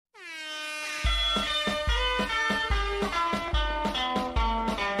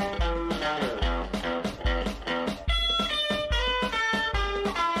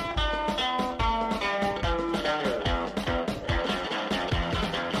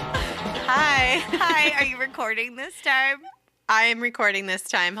Hi. Hi, are you recording this time? I am recording this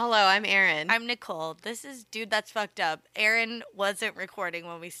time. Hello, I'm Erin. I'm Nicole. This is Dude That's Fucked Up. Erin wasn't recording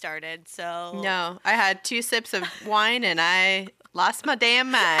when we started, so... No, I had 2 sips of wine and I lost my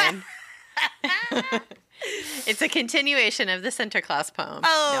damn mind. It's a continuation of the Sinterklaas poem.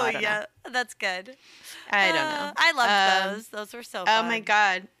 Oh, no, I don't yeah. know. That's good. I don't know. I loved those. Those were so fun. Oh, my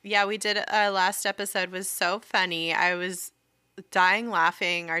God. Yeah, we did. Last episode was so funny. I was dying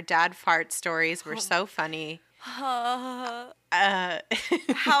laughing. Our dad fart stories were so funny. How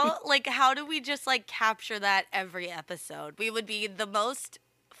do we just capture that every episode? We would be the most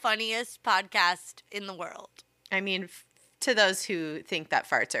funniest podcast in the world. I mean, to those who think that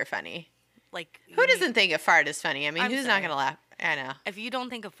farts are funny. Who doesn't think a fart is funny? I mean, who's not going to laugh? I know. If you don't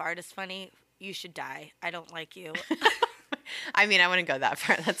think a fart is funny, you should die. I don't like you. I mean, I wouldn't go that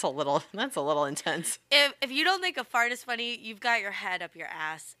far. That's a little intense. If you don't think a fart is funny, you've got your head up your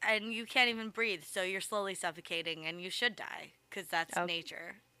ass and you can't even breathe, so you're slowly suffocating and you should die because that's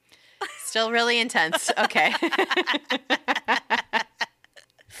nature. Still really intense. Okay.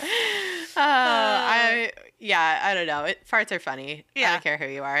 I don't know. Farts are funny. Yeah. I don't care who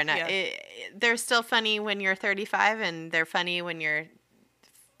you are. And they're still funny when you're 35, and they're funny when you're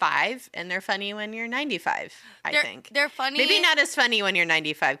 5, and they're funny when you're 95, I think. They're funny. Maybe not as funny when you're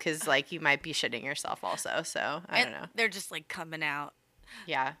 95 because, you might be shitting yourself also. So, I don't know. They're just, coming out.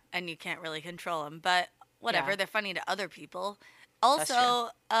 Yeah. And you can't really control them. But whatever. Yeah. They're funny to other people. Also,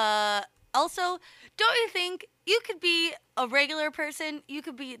 don't you think you could be a regular person? You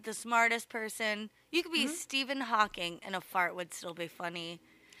could be the smartest person. You could be Stephen Hawking, and a fart would still be funny.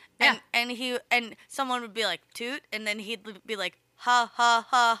 Yeah. And someone would be like, toot, and then he'd be like, ha, ha,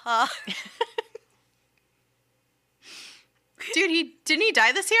 ha, ha. Dude, didn't he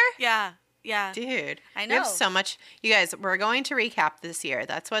die this year? Yeah. Yeah. Dude. I know. We have so much. You guys, we're going to recap this year.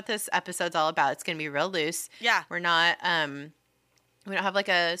 That's what this episode's all about. It's going to be real loose. Yeah. We're not, we don't have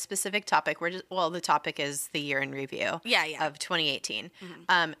a specific topic. The topic is the year in review. Yeah. Of 2018.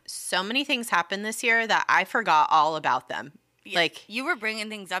 Mm-hmm. So many things happened this year that I forgot all about them. Yeah. You were bringing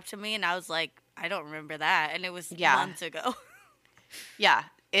things up to me and I was like, I don't remember that. And it was months ago. Yeah.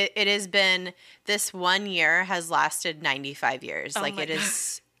 It has been, this one year has lasted 95 years. Oh it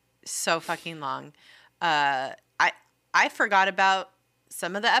is so fucking long. I forgot about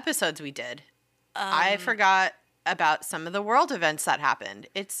some of the episodes we did. I forgot about some of the world events that happened.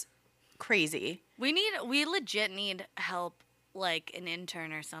 It's crazy. We legit need help, an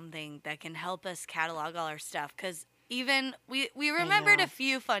intern or something that can help us catalog all our stuff. Because even we remembered a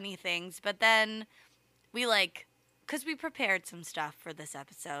few funny things, but then because we prepared some stuff for this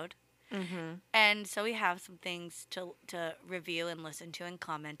episode. Mm-hmm. And so we have some things to review and listen to and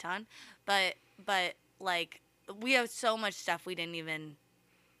comment on. But we have so much stuff we didn't even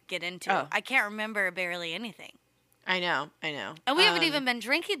get into. Oh. I can't remember barely anything. I know. And we haven't even been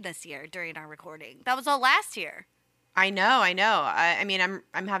drinking this year during our recording. That was all last year. I know. I mean,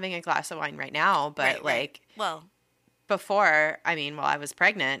 I'm having a glass of wine right now, but right. Well, before, while I was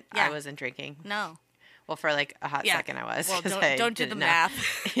pregnant, yeah. I wasn't drinking. No. Well, for a hot second I was. Well, don't do the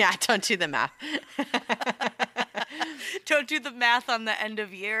math. Yeah, don't do the math. Don't do the math on the end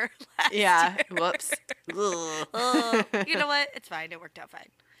of year last year. Whoops. You know what? It's fine. It worked out fine.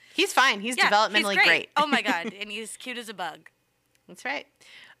 He's fine. He's developmentally he's great. Oh, my God. And he's cute as a bug. That's right.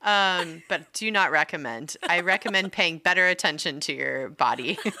 But do not recommend. I recommend paying better attention to your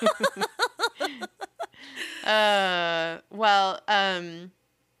body. Yeah,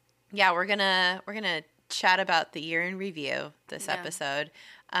 we're gonna chat about the year in review this episode.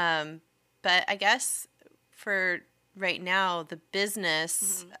 But I guess for right now, the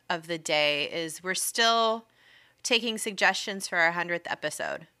business of the day is we're still taking suggestions for our 100th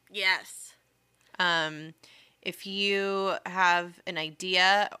episode. Yes. If you have an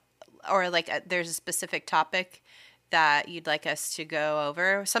idea or there's a specific topic that you'd like us to go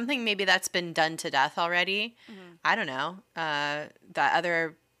over, something maybe that's been done to death already, I don't know, that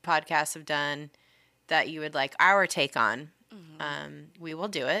other podcasts have done that you would like our take on, we will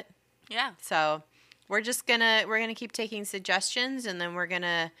do it. Yeah. So we're gonna keep taking suggestions, and then we're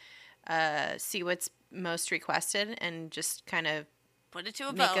gonna see what's most requested and just kind of put it to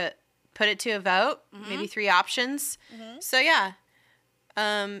a vote. Put it to a vote, maybe 3 options. So yeah,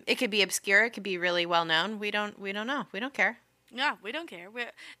 it could be obscure, it could be really well known. We don't know. We don't care. Yeah, we don't care.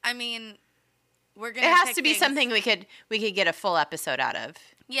 We're gonna. It has to be something we could get a full episode out of.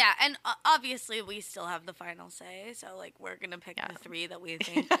 Yeah, and obviously we still have the final say. So we're gonna pick the 3 that we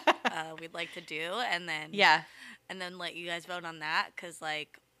think we'd like to do, and then let you guys vote on that because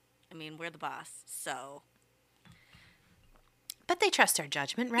we're the boss. So But they trust our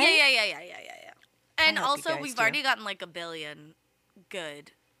judgment, right? Yeah. And also, we've already gotten like a billion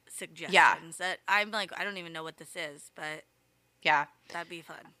good suggestions that I'm like, I don't even know what this is, but yeah, that'd be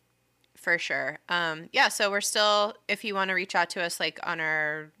fun. For sure. So we're still, if you want to reach out to us, like on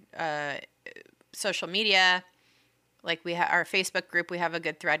our social media, like we have our Facebook group, we have a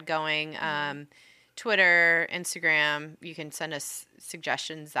good thread going. Twitter, Instagram, you can send us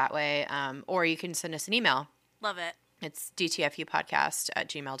suggestions that way, or you can send us an email. Love it. It's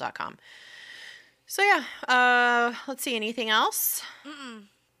dtfupodcast@gmail.com. So yeah, let's see. Anything else?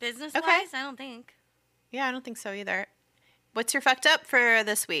 Business-wise, okay. I don't think. Yeah, I don't think so either. What's your fucked up for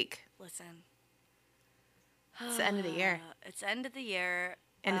this week? Listen. It's the end of the year. It's the end of the year.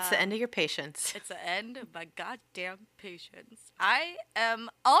 And it's the end of your patience. It's the end of my goddamn patience. I'm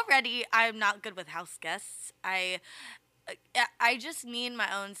not good with house guests. I just need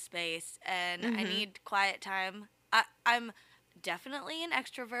my own space, and I need quiet time. I'm definitely an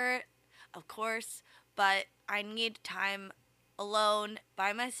extrovert, of course, but I need time alone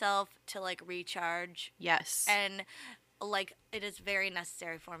by myself to like recharge. Yes. And like it is very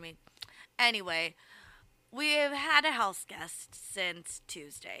necessary for me. Anyway, we have had a house guest since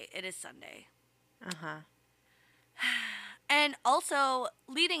Tuesday. It is Sunday. And also,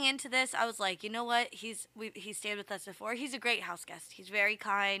 leading into this, I was like, you know what? He stayed with us before. He's a great house guest. He's very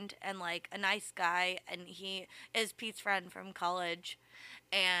kind and like a nice guy, and he is Pete's friend from college,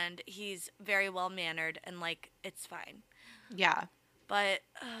 and he's very well mannered, and like it's fine. Yeah. But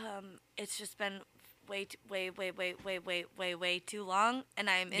it's just been way too long, and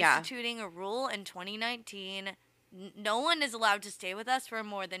I'm instituting a rule in 2019. No one is allowed to stay with us for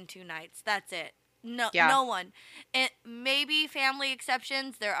more than 2 nights. That's it. No one. It maybe family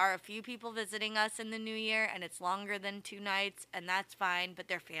exceptions. There are a few people visiting us in the new year, and it's longer than 2 nights, and that's fine. But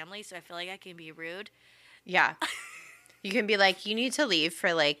they're family, so I feel like I can be rude. Yeah, you can be like, you need to leave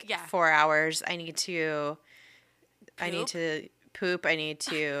for like 4 hours. I need to poop. I need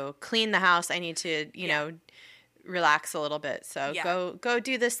to clean the house. I need to, you know, relax a little bit. So go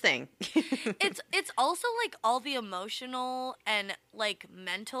do this thing. It's also like all the emotional and like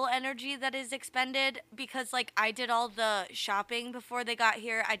mental energy that is expended, because like I did all the shopping before they got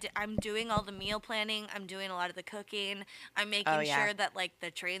here. I'm doing all the meal planning. I'm doing a lot of the cooking. I'm making sure that like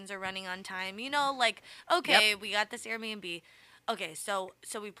the trains are running on time. You know, like okay, we got this Airbnb. Okay, so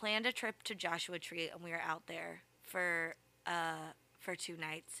we planned a trip to Joshua Tree, and we were out there for 2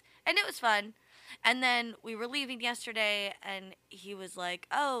 nights, and it was fun. And then we were leaving yesterday, and he was like,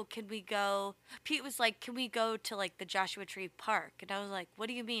 oh, can we go? Pete was like, can we go to, like, the Joshua Tree Park? And I was like, what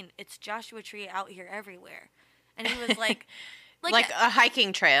do you mean? It's Joshua Tree out here everywhere. And he was like... like a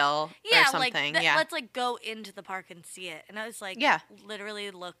hiking trail or something. Let's, like, go into the park and see it. And I was like,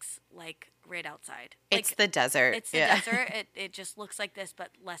 literally looks, like, right outside. It's the desert. It's the desert. It just looks like this,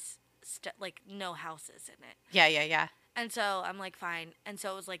 but less, no houses in it. Yeah. And so I'm like, fine. And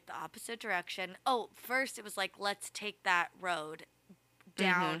so it was like the opposite direction. Oh, first it was like, let's take that road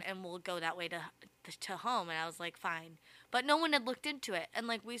down and we'll go that way to home. And I was like, fine. But no one had looked into it. And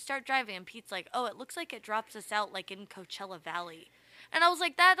like we start driving, and Pete's like, oh, it looks like it drops us out like in Coachella Valley. And I was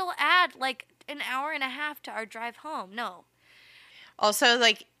like, that'll add like an hour and a half to our drive home. No. Also,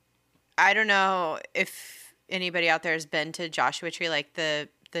 like, I don't know if anybody out there has been to Joshua Tree, like the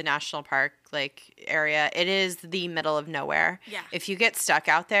national park like area. It is the middle of nowhere. Yeah. If you get stuck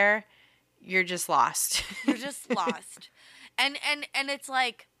out there, you're just lost. You're just lost. And it's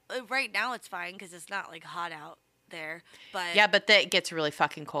like right now it's fine because it's not like hot out there. But it gets really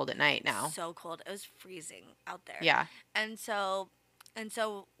fucking cold at night now. So cold. It was freezing out there. Yeah. And so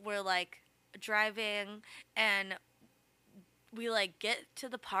we're like driving, and we like get to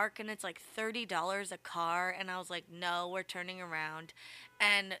the park, and it's like $30 a car, and I was like, no, we're turning around.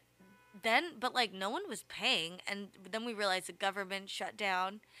 And then, but like no one was paying, and then we realized the government shut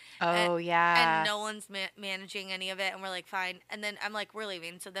down. And no one's managing any of it, and we're like, fine. And then I'm like, we're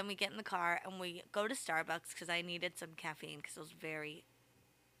leaving. So then we get in the car and we go to Starbucks because I needed some caffeine because I was very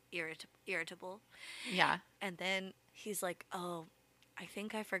irritable. Yeah. And then he's like, oh, I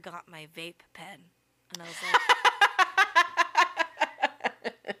think I forgot my vape pen. And I was like...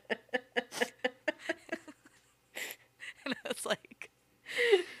 and I was like,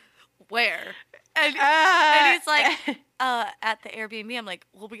 where? And he's like, at the Airbnb. I'm like,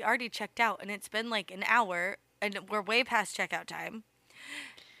 well, we already checked out, and it's been like an hour, and we're way past checkout time.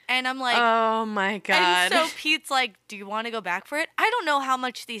 And I'm like, oh my God. And so Pete's like, do you want to go back for it? I don't know how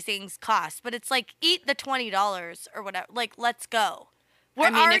much these things cost, but it's like, eat the $20 or whatever. Like, let's go. We're I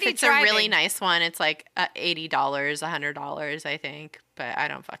mean, if already it's driving. a really nice one, it's like $80, $100, I think. But I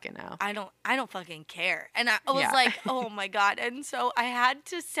don't fucking know. I don't fucking care. And I was Yeah. like, oh my God. And so I had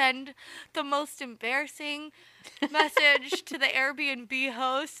to send the most embarrassing message to the Airbnb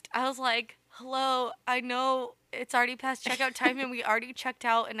host. I was like, hello, I know it's already past checkout time and we already checked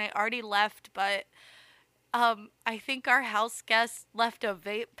out and I already left, but I think our house guest left a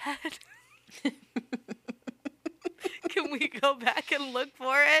vape pen. Can we go back and look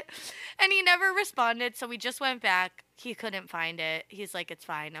for it? And he never responded, so we just went back. He couldn't find it. He's like, it's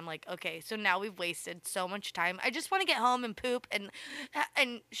fine. I'm like, okay, so now we've wasted so much time. I just want to get home and poop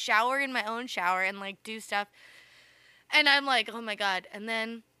and shower in my own shower and like do stuff. And I'm like, oh my God. And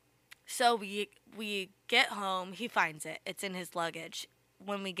then so we get home. He finds it. It's in his luggage.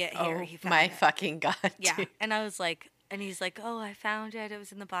 When we get here, he found it. Oh my fucking God, yeah. dude. And I was like, and he's like, oh, I found it. It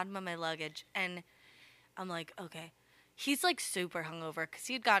was in the bottom of my luggage. And I'm like, okay. He's like super hungover because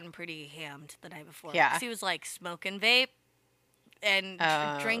he'd gotten pretty hammed the night before. Yeah. 'Cause he was like smoking vape and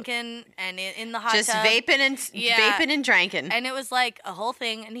drinking and in the hot Just tub. vaping and drinking. And it was like a whole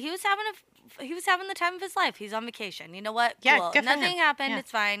thing. And he was having the time of his life. He's on vacation. You know what? Yeah, cool. good for Nothing him. happened. Yeah.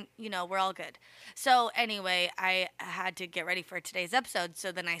 It's fine. You know, we're all good. So anyway, I had to get ready for today's episode.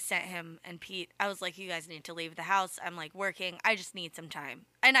 So then I sent him and Pete. I was like, you guys need to leave the house. I'm like working. I just need some time.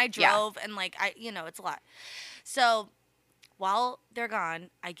 And I drove and like, it's a lot. So while they're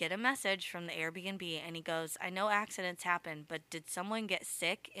gone, I get a message from the Airbnb and he goes, I know accidents happen, but did someone get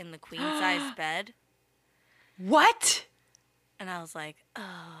sick in the queen size bed? What? And I was like,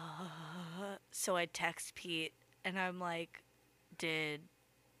 so I text Pete and I'm like, did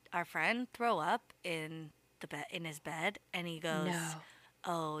our friend throw up in his bed? And he goes, No.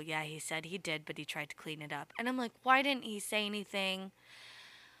 oh yeah, he said he did, but he tried to clean it up. And I'm like, why didn't he say anything?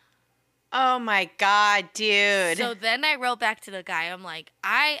 Oh my God, dude. So then I wrote back to the guy. I'm like,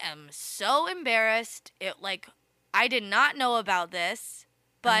 I am so embarrassed. I did not know about this,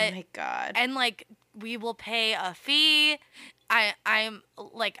 but oh my God. and like we will pay a fee. I'm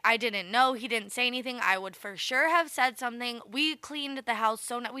like, I didn't know. He didn't say anything. I would for sure have said something. We cleaned the house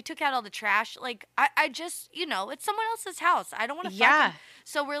we took out all the trash. Like I just, it's someone else's house. I don't want to fucking.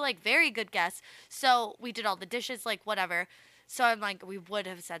 So we're like very good guests. So we did all the dishes, like whatever. So I'm like, we would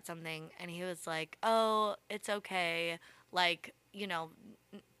have said something. And he was like, oh, it's okay. Like,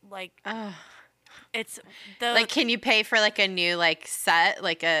 it's the. Like, can you pay for like a new like set,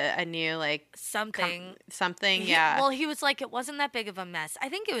 like a new like something? Something, yeah. Well, he was like, it wasn't that big of a mess. I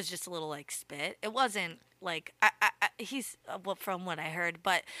think it was just a little like spit. It wasn't like, he's, from what I heard.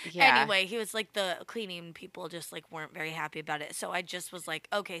 But anyway, he was like, the cleaning people just like weren't very happy about it. So I just was like,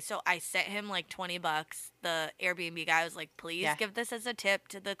 okay. So I sent him like $20. The Airbnb guy was like, please give this as a tip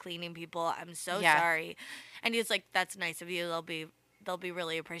to the cleaning people. I'm so sorry. And he was like, that's nice of you. They'll be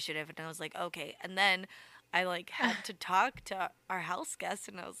really appreciative. And I was like, okay. And then I like had to talk to our house guest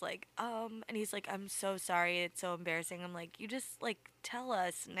and I was like, and he's like, I'm so sorry. It's so embarrassing. I'm like, you just like tell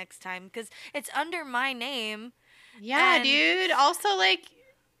us next time because it's under my name. Yeah, dude. Also, like,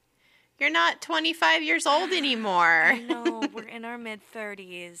 you're not 25 years old anymore. I know. We're in our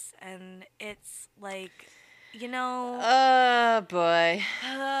mid-30s and it's like, Oh, boy.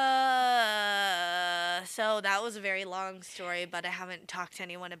 So that was a very long story, but I haven't talked to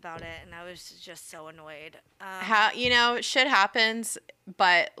anyone about it, and I was just so annoyed. Shit happens,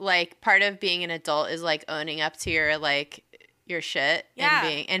 but, like, part of being an adult is, like, owning up to your shit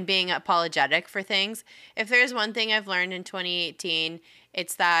and being apologetic for things. If there's one thing I've learned in 2018,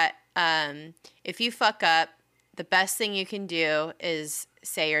 it's that if you fuck up, the best thing you can do is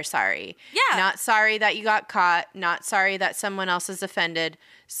say you're sorry. Yeah. Not sorry that you got caught. Not sorry that someone else is offended.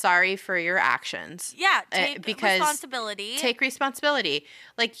 Sorry for your actions. Yeah. Take responsibility. Take responsibility.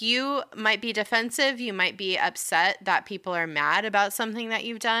 Like, you might be defensive. You might be upset that people are mad about something that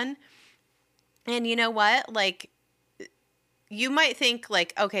you've done. And you know what? Like, you might think,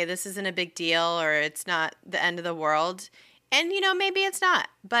 like, okay, this isn't a big deal or it's not the end of the world. And, maybe it's not.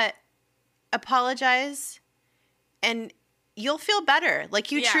 But apologize and you'll feel better.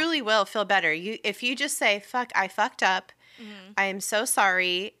 Like, you truly will feel better. If you just say, fuck, I fucked up. Mm-hmm. I am so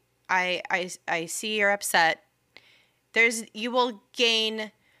sorry. I see you're upset. You will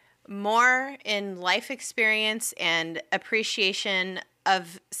gain more in life experience and appreciation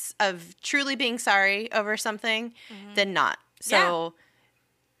of truly being sorry over something than not. So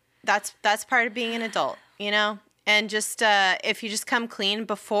that's part of being an adult, And just if you just come clean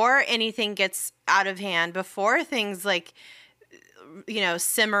before anything gets out of hand, before things like,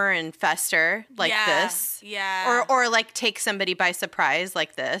 simmer and fester like this. Yeah. Or like take somebody by surprise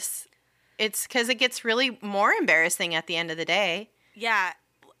like this. It's because it gets really more embarrassing at the end of the day. Yeah,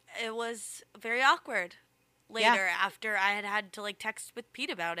 it was very awkward later after I had to like text with Pete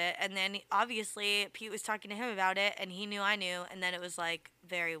about it, and then obviously Pete was talking to him about it, and he knew I knew, and then it was like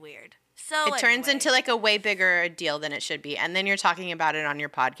very weird. So it turns into like a way bigger deal than it should be, and then you're talking about it on your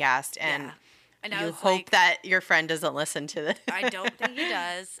podcast, and and you hope that your friend doesn't listen to this. I don't think he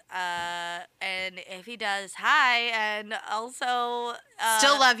does, and if he does, hi, and also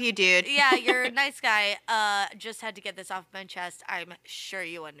still love you, dude. Yeah, you're a nice guy. Just had to get this off my chest. I'm sure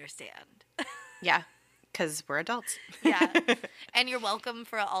you understand. Yeah. Because we're adults. Yeah. And you're welcome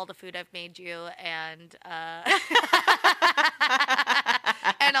for all the food I've made you and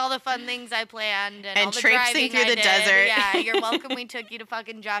and all the fun things I planned and all the traipsing through the desert. Yeah, you're welcome. We took you to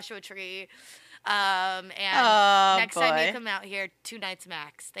fucking Joshua Tree. And next time you come out here, 2 nights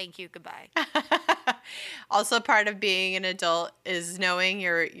max. Thank you. Goodbye. Also, part of being an adult is knowing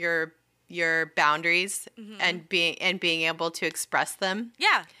your boundaries and being able to express them.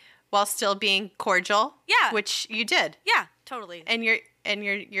 Yeah. While still being cordial. Yeah. Which you did. Yeah, totally. And you're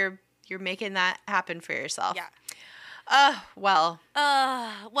making that happen for yourself. Yeah. Well.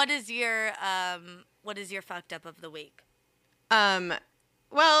 What is your fucked up of the week? Well,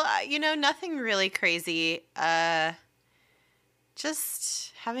 nothing really crazy.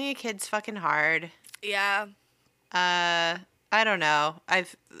 Just having a kid's fucking hard. Yeah. I don't know. I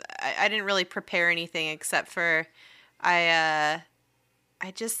didn't really prepare anything except for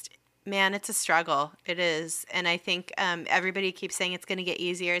man, it's a struggle. It is. And I think everybody keeps saying it's going to get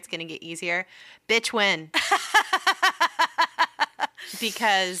easier. It's going to get easier. Bitch, win.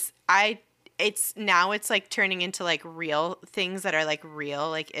 Because it's like turning into like real things that are like real,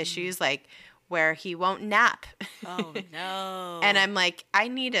 like issues, like where he won't nap. Oh, no. And I'm like, I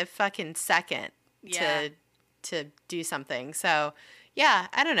need a fucking second to do something. So, yeah,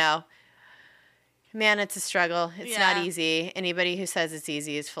 I don't know. Man, it's a struggle. It's not easy. Anybody who says it's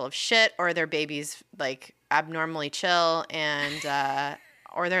easy is full of shit, or their baby's like abnormally chill, and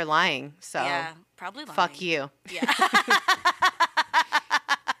or they're lying. So yeah, probably lying. Fuck you. Yeah.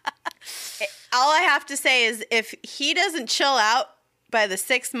 All I have to say is, if he doesn't chill out by the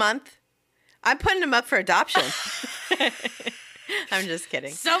 6th month, I'm putting him up for adoption. I'm just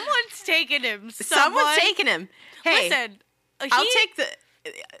kidding. Someone's taking him. Someone's taking him. Hey, listen, I'll take the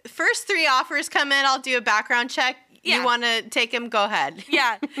first 3 offers come in. I'll do a background check. Yeah. You want to take him? Go ahead.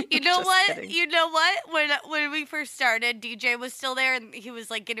 Yeah. You know what? Kidding. You know what? When we first started, DJ was still there, and he was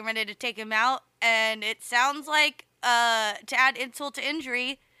like getting ready to take him out. And it sounds like, to add insult to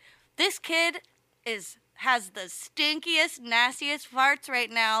injury, this kid has the stinkiest, nastiest farts right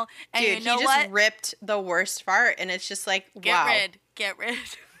now. And dude, you know he just ripped the worst fart, and it's just like, wow. Get rid.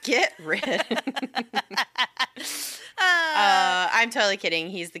 Get rid. I'm totally kidding.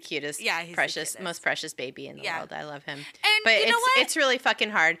 He's the cutest, he's precious, most precious baby in the world. I love him. And but you know what? It's really fucking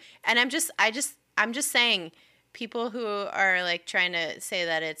hard. And I'm just saying, people who are like trying to say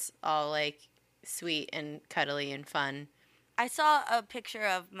that it's all like sweet and cuddly and fun. I saw a picture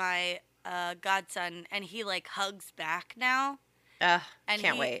of my godson, and he like hugs back now. And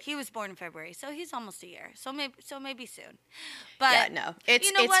can't wait. He was born in February, so he's almost a year. So maybe soon. But yeah, no, it's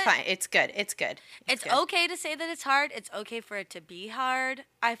fine. It's good. It's good. It's okay to say that it's hard. It's okay for it to be hard.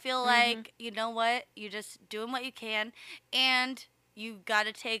 I feel like, you know what? You're just doing what you can, and you got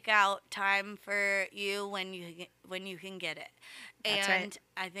to take out time for you when you can get it. That's and right.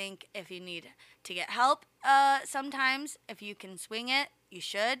 I think if you need to get help, sometimes if you can swing it, you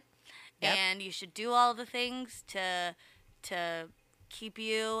should. Yep. And you should do all the things to keep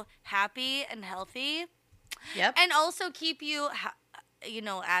you happy and healthy. Yep. And also keep you,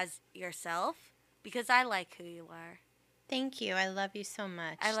 as yourself, because I like who you are. Thank you. I love you so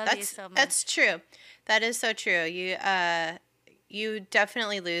much. I love you so much. That's true. That is so true. You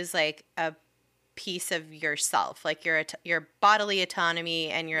definitely lose like a piece of yourself, like your bodily autonomy,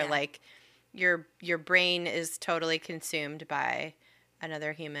 and your like your brain is totally consumed by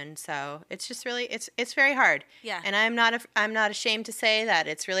another human. So it's just really it's very hard. Yeah. And I'm not ashamed to say that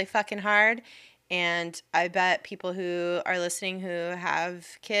it's really fucking hard. And I bet people who are listening who have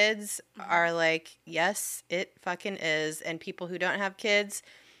kids are like, yes, it fucking is. And people who don't have kids,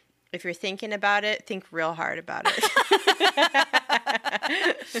 if you're thinking about it, think real hard about it.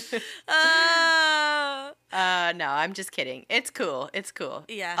 No, I'm just kidding. It's cool. It's cool.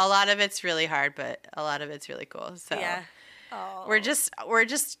 Yeah. A lot of it's really hard, but a lot of it's really cool. So yeah. Oh. We're just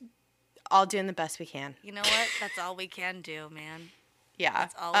all doing the best we can. You know what? That's all we can do, man. Yeah.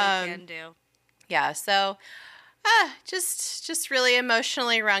 That's all we can do. Yeah. So, just really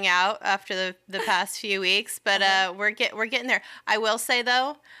emotionally wrung out after the past few weeks, but we're getting there. I will say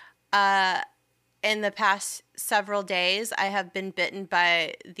though, in the past several days, I have been bitten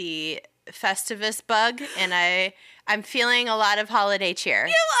by the Festivus bug, and I'm feeling a lot of holiday cheer.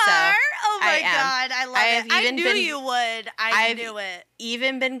 You are? Oh my God, I love it. I knew you would. I knew it.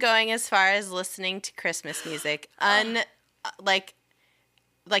 Even been going as far as listening to Christmas music, like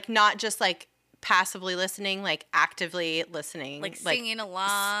not just like passively listening, like actively listening, like singing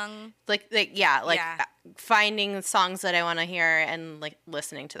along, finding songs that I want to hear and like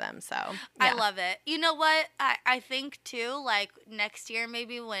listening to them. So yeah. I love it. You know what? I think too, like next year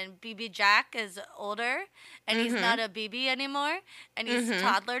maybe when BB Jack is older and he's not a BB anymore and he's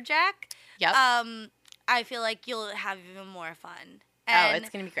toddler Jack. Yep. I feel like you'll have even more fun. And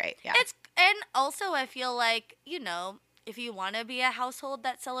it's gonna be great. Yeah. And also I feel like, you know, if you want to be a household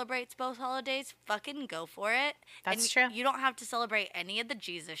that celebrates both holidays, fucking go for it. That's true. You don't have to celebrate any of the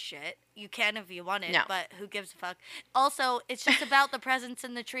Jesus shit. You can if you want it, no. But who gives a fuck? Also, it's just about the presents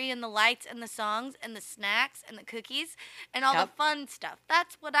and the tree and the lights and the songs and the snacks and the cookies and all the fun stuff.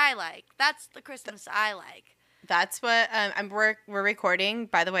 That's what I like. That's the Christmas I like. That's what we're recording,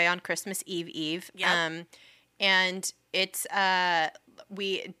 by the way, on Christmas Eve. Yep. And it's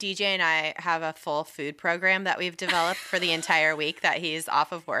DJ and I have a full food program that we've developed for the entire week that he's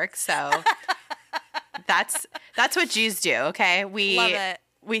off of work. So that's what Jews do, okay? Love it.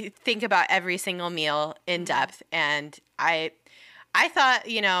 We think about every single meal in depth, and I thought,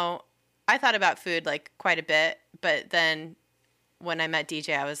 I thought about food like quite a bit, but then when I met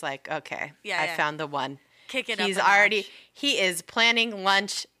DJ, I was like, okay, I found the one. Kick it up. He is planning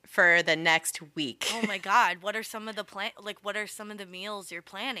lunch for the next week. Oh my God! What are some of the what are some of the meals you're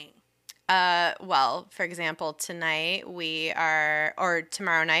planning? Well, for example, tomorrow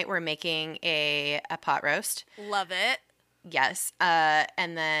night we're making a pot roast. Love it. Yes.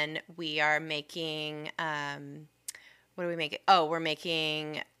 And then we are making what are we making? Oh, we're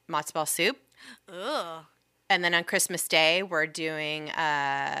making matzo ball soup. Ugh. And then on Christmas Day we're doing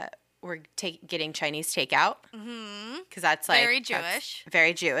getting Chinese takeout. Because that's like very Jewish.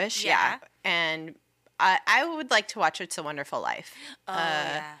 Very Jewish, yeah. And I would like to watch It's a Wonderful Life.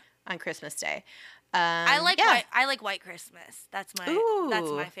 On Christmas Day. I like White Christmas. That's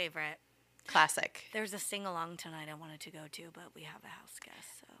my favorite. Classic. There's a sing along tonight I wanted to go to, but we have a house guest,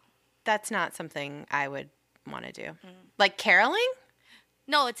 so that's not something I would want to do. Like caroling?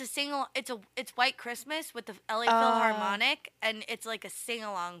 No, it's a sing. It's White Christmas with the LA Philharmonic, and it's like a sing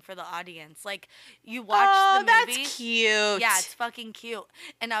along for the audience. Like you watch the movie. Oh, that's cute. Yeah, it's fucking cute.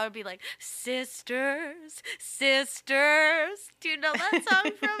 And I would be like, sisters, sisters. Do you know that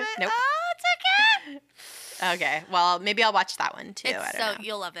song from it? Nope. Oh, it's okay. Okay, well maybe I'll watch that one too. I don't know.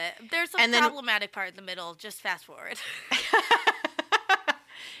 You'll love it. There's a problematic part in the middle. Just fast forward.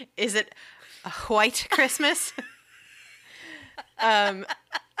 Is it a white Christmas?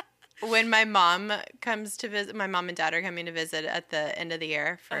 When my mom comes to visit, my mom and dad are coming to visit at the end of the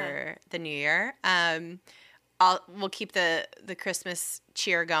year for the New Year. We'll keep the Christmas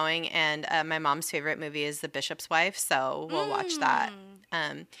cheer going, and my mom's favorite movie is The Bishop's Wife, so we'll watch that.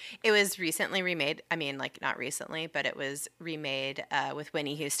 It was recently remade. I mean, like not recently, but it was remade with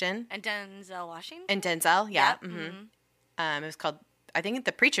Whitney Houston and Denzel Washington. And Denzel, yeah. Yep. It was called, I think,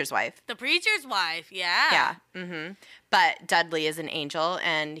 The Preacher's Wife. The Preacher's Wife, yeah. Yeah. But Dudley is an angel,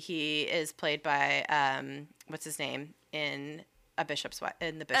 and he is played by what's his name in The Bishop's Wife?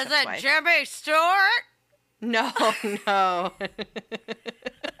 Is it Jimmy Stewart? No.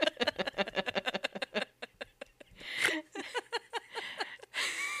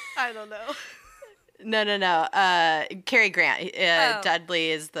 I don't know. No. Cary Grant.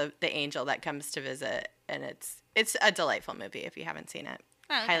 Dudley is the angel that comes to visit, and it's a delightful movie if you haven't seen it.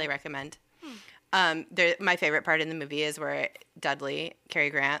 Oh, okay. Highly recommend. My favorite part in the movie is where Dudley, Cary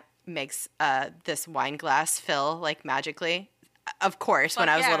Grant, makes this wine glass fill like magically. Of course, when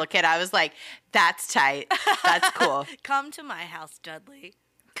I was a little kid, I was like, "That's tight. That's cool." Come to my house, Dudley.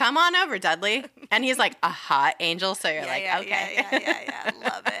 Come on over, Dudley. And he's like a hot angel, so you're okay. Yeah.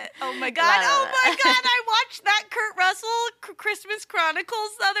 Love it. Oh my God. I watched that Kurt Russell Christmas Chronicles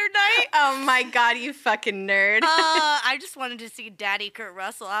the other night. Oh my God, you fucking nerd. I just wanted to see Daddy Kurt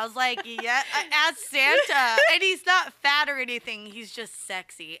Russell. I was like, yeah, as Santa. And he's not fat or anything. He's just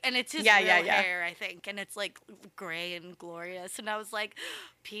sexy. And it's his real hair, I think. And it's like gray and glorious. And I was like,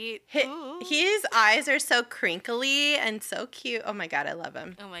 Pete. His eyes are so crinkly and so cute. Oh my God, I love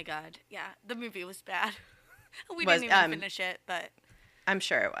him. Oh my God. Yeah. The movie was bad. We didn't even finish it, but I'm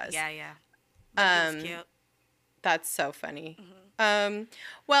sure it was. Yeah. It was cute. That's so funny.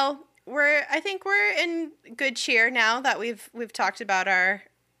 Well, I think we're in good cheer now that we've talked about our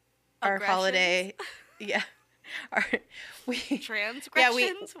holiday. Yeah. Our, we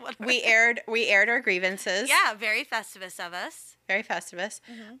Transgressions? we aired our grievances. Yeah, very Festivus of us. Very Festivus.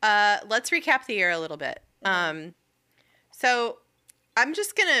 Let's recap the year a little bit. So I'm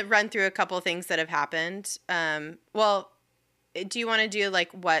just gonna run through a couple of things that have happened. Well, do you want to do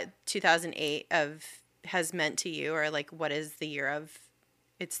like what 2008 has meant to you, or like what is the year of?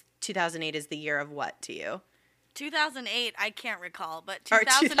 It's 2008 is the year of what to you? 2008, I can't recall, but Or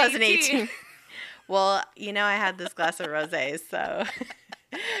 2018. Well, I had this glass of rosé, so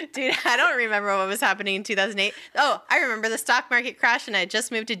dude, I don't remember what was happening in 2008. Oh, I remember the stock market crash, and I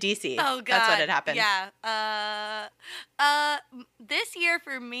just moved to DC. Oh God, that's what had happened. Yeah. This year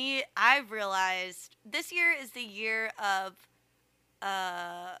for me, I've realized this year is the year of.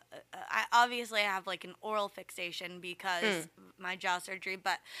 I obviously have like an oral fixation because my jaw surgery,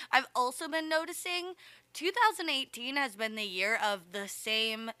 but I've also been noticing 2018 has been the year of the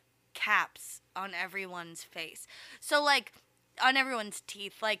same caps on everyone's face. So like on everyone's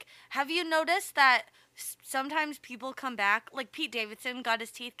teeth. Like, have you noticed that sometimes people come back, like Pete Davidson got his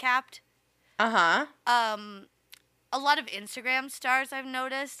teeth capped? Uh-huh. A lot of Instagram stars I've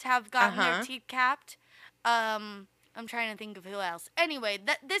noticed have gotten their teeth capped. I'm trying to think of who else. Anyway,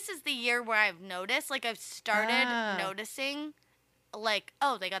 this is the year where I've noticed, like I've started noticing, like,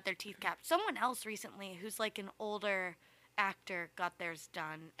 oh, they got their teeth capped. Someone else recently who's like an older actor got theirs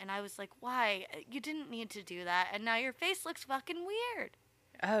done. And I was like, why? You didn't need to do that. And now your face looks fucking weird.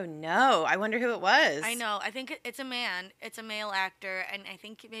 Oh, no. I wonder who it was. I know. I think it's a man. It's a male actor. And I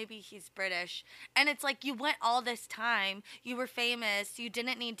think maybe he's British. And it's like, you went all this time. You were famous. You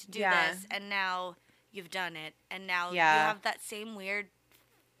didn't need to do this. And now you've done it, and now you have that same weird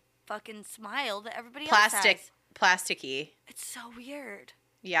fucking smile that everybody else has. Plasticky. It's so weird.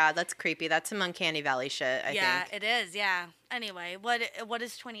 Yeah, that's creepy. That's some Uncanny Valley shit, I think. Yeah, it is, yeah. Anyway, what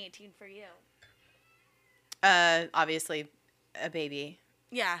is 2018 for you? Obviously, a baby.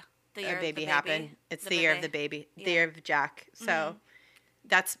 Yeah, the year a baby of the baby. Happened. It's the year of the baby. The year of Jack. So,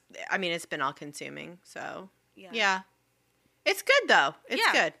 that's, I mean, it's been all-consuming, so, yeah. It's good, though.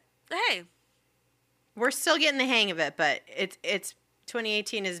 It's good. Hey. We're still getting the hang of it, but it's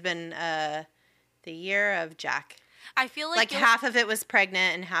 2018 has been the year of Jack. I feel like half of it was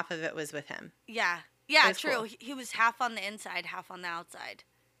pregnant and half of it was with him. Yeah, true. Cool. He was half on the inside, half on the outside.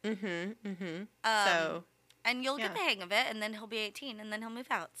 So, and you'll get the hang of it, and then he'll be 18, and then he'll move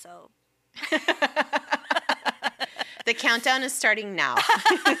out. So, the countdown is starting now.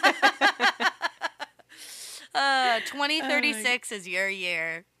 2036 is your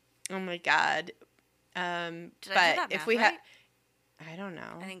year. Oh my God. Did I do but that if math we right? I don't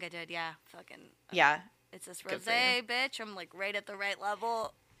know. I think I did, yeah. Fucking. Yeah. It's this rosé, bitch. I'm like right at the right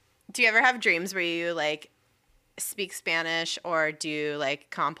level. Do you ever have dreams where you like speak Spanish or do like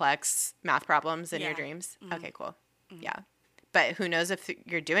complex math problems in your dreams? Okay, cool. Yeah. But who knows if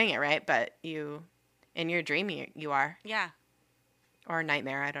you're doing it right, but in your dream, you are. Yeah. Or a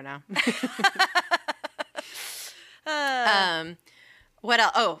nightmare, I don't know. What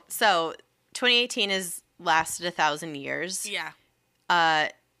else? Oh, so 2018 has lasted 1,000 years. Yeah.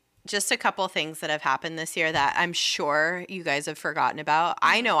 Just a couple things that have happened this year that I'm sure you guys have forgotten about.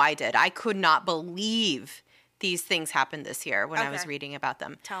 I know I did. I could not believe these things happened this year when I was reading about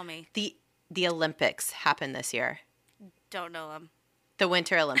them. Tell me. The Olympics happened this year. Don't know them. The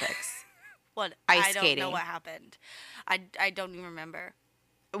Winter Olympics. What? Ice skating. I don't know what happened. I don't even remember.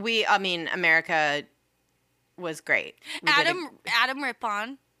 America was great. Adam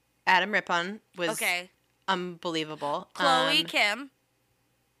Rippon. Adam Rippon was unbelievable. Chloe Kim.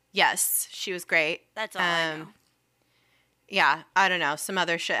 Yes, she was great. That's all I know. Yeah, I don't know. Some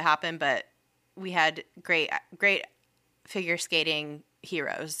other shit happened, but we had great figure skating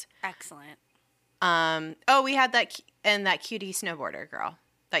heroes. Excellent. We had that cutie snowboarder girl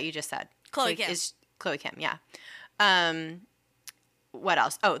that you just said. Chloe Kim. Chloe Kim, yeah. What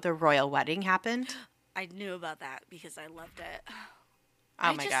else? Oh, the royal wedding happened. I knew about that because I loved it.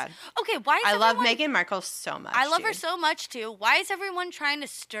 Oh my God. Okay, why is I love Meghan Markle so much. I love her so much too. Why is everyone trying to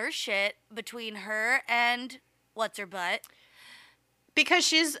stir shit between her and what's her butt? Because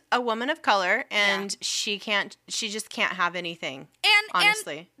she's a woman of color and she just can't have anything.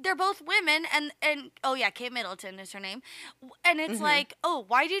 Honestly. And they're both women and oh yeah, Kate Middleton is her name. And it's like, oh,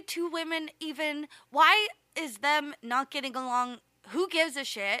 why do two women why is them not getting along? Who gives a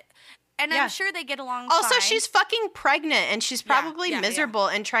shit? And I'm sure they get along also, fine. she's fucking pregnant and she's probably miserable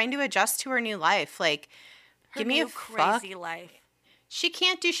and trying to adjust to her new life. Like, give me a crazy life. She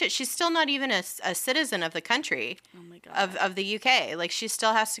can't do shit. She's still not even a citizen of the country. Oh my God. Of the UK. Like, she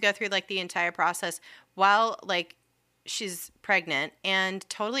still has to go through, like, the entire process while, like, she's pregnant and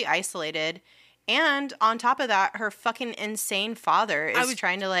totally isolated And on top of that, her fucking insane father is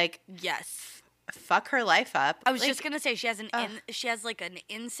trying to like fuck her life up. I was just gonna say she has she has like an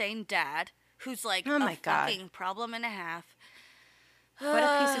insane dad who's like fucking problem and a half. What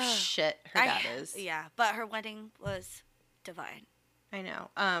a piece of shit her dad is. Yeah, but her wedding was divine. I know.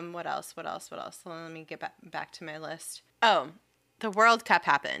 What else? Let me get back to my list. Oh, the World Cup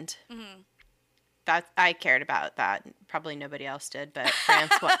happened. Mm-hmm. That I cared about that. Probably nobody else did, but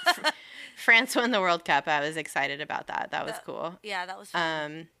France won the World Cup. I was excited about that. That was cool. Yeah, that was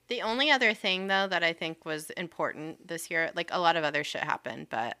fun. The only other thing, though, that I think was important this year, like a lot of other shit happened,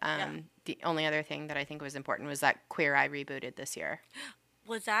 but the only other thing that I think was important was that Queer Eye rebooted this year.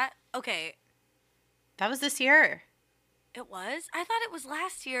 Was that? Okay. That was this year. It was? I thought it was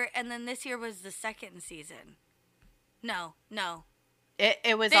last year, and then this year was the second season. No.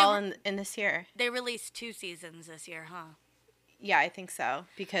 It was all in this year. They released 2 seasons this year, huh? Yeah, I think so.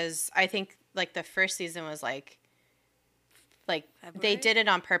 Because I think, like, the first season was, like February? They did it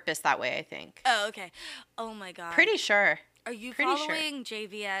on purpose that way, I think. Oh, okay. Oh, my God. Pretty sure. Are you following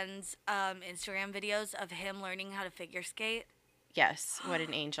JVN's Instagram videos of him learning how to figure skate? Yes. What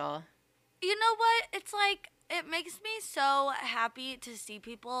an angel. You know what? It's like, it makes me so happy to see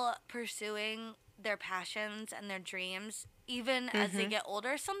people pursuing their passions and their dreams, even as they get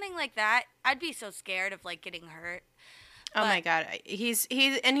older. Something like that. I'd be so scared of, like, getting hurt. Oh, my God. He's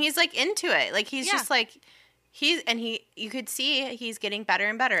like, into it. Like, he's just, like, you could see he's getting better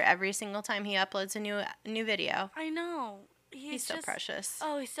and better every single time he uploads a new video. I know. He's so precious.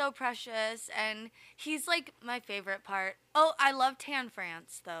 Oh, he's so precious. And he's, like, my favorite part. Oh, I love Tan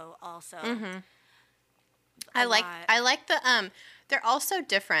France, though, also. Mm-hmm. I like the, they're all so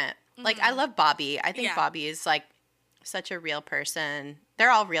different. Mm-hmm. Like, I love Bobby. I think Bobby is, like, such a real person.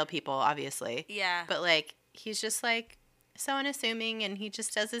 They're all real people, obviously. Yeah. But, like, he's just, like, so unassuming, and he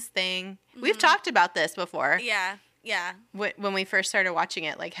just does his thing. Mm-hmm. We've talked about this before. Yeah. When we first started watching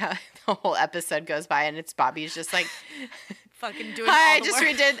it, like, how the whole episode goes by, and it's Bobby's just, like... fucking doing all the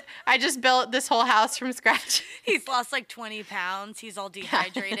work. I just built this whole house from scratch. He's lost like 20 pounds. He's all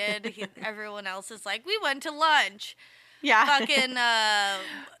dehydrated. Everyone else is like, we went to lunch. Yeah. Fucking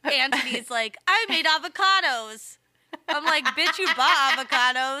Anthony's like, I made avocados. I'm like, bitch, you bought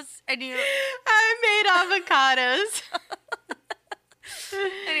avocados. And I made avocados.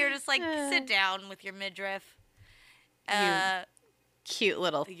 And you're just like, sit down with your midriff. Cute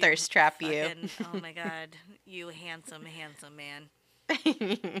little thirst trap, fucking, oh my God, you handsome man.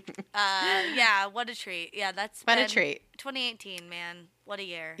 Yeah, what a treat. Yeah, what a treat. 2018, man, what a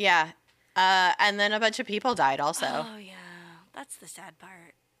year. Yeah, and then a bunch of people died also. Oh yeah, that's the sad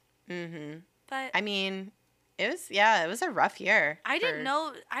part. Mm-hmm. But I mean, it was a rough year. I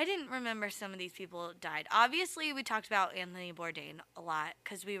didn't remember some of these people died. Obviously, we talked about Anthony Bourdain a lot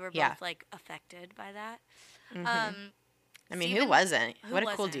because we were both like affected by that. Mm-hmm. I mean, who wasn't? What a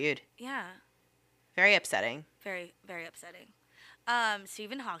cool dude. Yeah. Very upsetting. Very, very upsetting.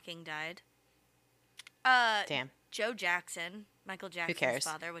 Stephen Hawking died. Damn. Joe Jackson, Michael Jackson's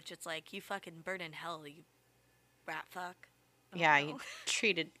father, which it's like, you fucking burn in hell, you rat fuck. Yeah, you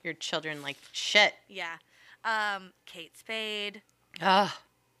treated your children like shit. Yeah. Kate Spade. Ugh.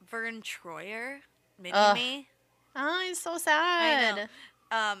 Vern Troyer. Mini-Me. Oh, he's so sad.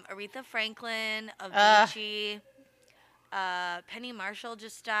 I know. Aretha Franklin, Avicii. Penny Marshall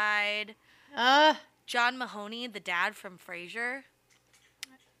just died. John Mahoney, the dad from Frasier.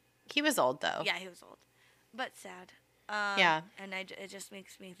 He was old, though. Yeah, he was old. But sad. Yeah. And it just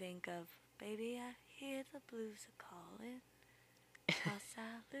makes me think of, baby, I hear the blues are calling. Tossed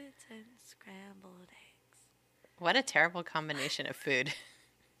salads and scrambled eggs. What a terrible combination of food.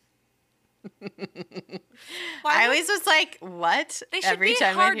 I always was like, what? They should be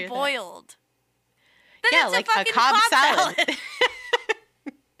hard-boiled. Yeah, like a Cobb salad.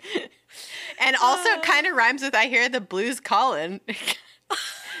 And also it kind of rhymes with I hear the blues calling.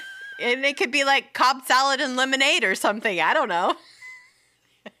 And it could be like Cobb salad and lemonade or something. I don't know.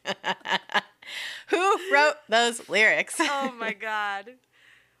 Who wrote those lyrics? Oh, my God.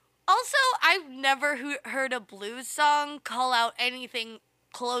 Also, I've never heard a blues song call out anything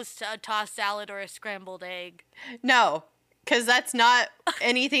close to a tossed salad or a scrambled egg. No. Because that's not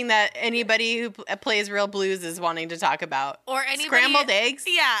anything that anybody who plays real blues is wanting to talk about. Or anybody... Scrambled eggs?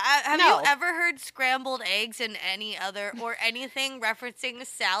 Yeah. Have you ever heard scrambled eggs in any other... or anything referencing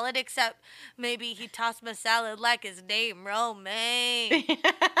salad except maybe he tossed my salad like his name, Romaine.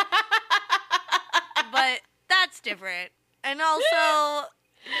 But that's different. And also,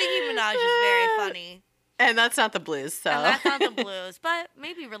 Nicki Minaj is very funny. And that's not the blues, so... And that's not the blues, but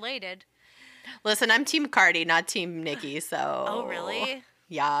maybe related. Listen, I'm Team Cardi, not Team Nicki, so... Oh, really?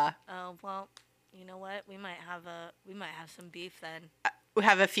 Yeah. Oh, well, you know what? We might have some beef then. We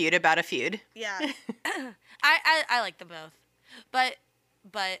have a feud about a feud. Yeah. I like them both. But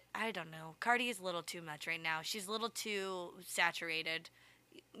I don't know. Cardi is a little too much right now. She's a little too saturated.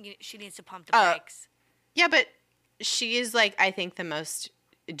 She needs to pump the brakes. Yeah, but she is like, I think, the most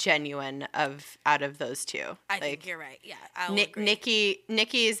genuine out of those two. I think you're right. Yeah, I will agree.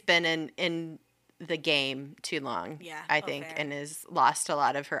 Nikki's been in the game too long. Yeah, I think, fair. and has lost a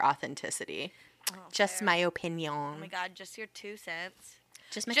lot of her authenticity. Just fair. my opinion. Oh my God, just your 2 cents.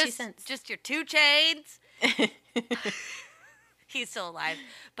 Just my 2 cents. Just your 2 chains. He's still alive,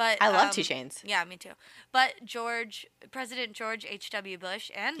 but I love 2 Chainz. Yeah, me too. But President George H.W. Bush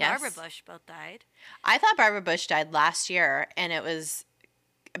and Barbara Bush both died. I thought Barbara Bush died last year, and it was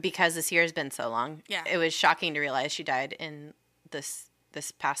because this year has been so long. Yeah, it was shocking to realize she died in this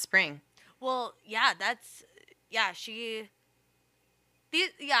past spring. Well, yeah,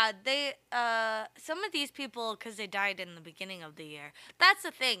 some of these people, because they died in the beginning of the year. That's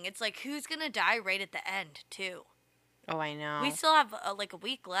the thing. It's like, who's gonna die right at the end too? Oh, I know. We still have like a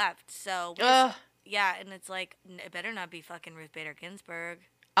week left, so yeah, and it's like, it better not be fucking Ruth Bader Ginsburg.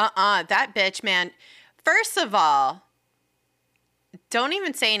 That bitch, man. First of all, don't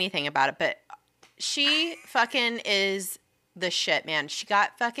even say anything about it, but she fucking is the shit, man. She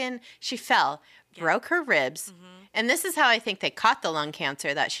fell, broke her ribs, and this is how I think they caught the lung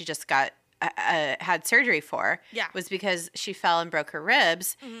cancer that she just got had surgery for. Yeah, was because she fell and broke her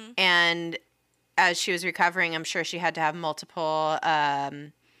ribs, and as she was recovering, I'm sure she had to have multiple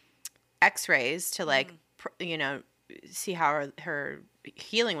X-rays to see how her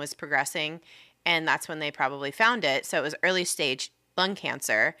healing was progressing, and that's when they probably found it. So it was early stage lung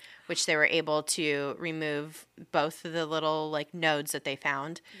cancer, which they were able to remove both of the little like nodes that they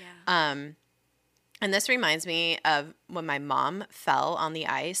found. Yeah. And this reminds me of when my mom fell on the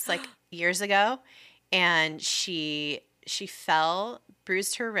ice like years ago, and she fell,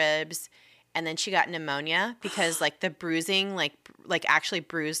 bruised her ribs. And then she got pneumonia because like the bruising like actually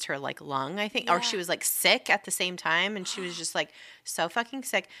bruised her like lung, I think. Yeah. Or she was like sick at the same time, and she was just like so fucking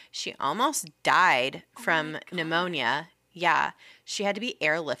sick. She almost died from pneumonia. Yeah. She had to be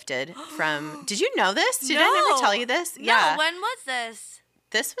airlifted from Did you know this? Did I never tell you this? No, yeah. When was this?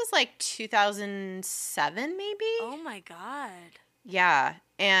 This was like 2007 maybe? Oh my God. Yeah.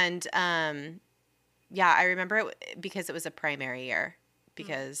 And yeah, I remember it because it was a primary year.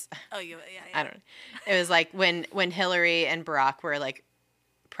 Because yeah. I don't know. It was like when Hillary and Barack were like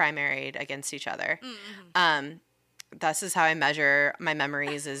primaried against each other. Mm-hmm. This is how I measure my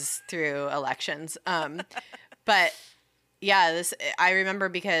memories is through elections. But yeah, I remember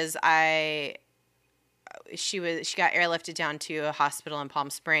because she got airlifted down to a hospital in Palm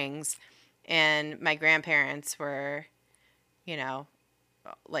Springs, and my grandparents were,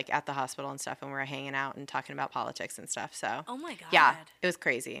 like at the hospital and stuff, and we were hanging out and talking about politics and stuff. So, oh my God. Yeah, it was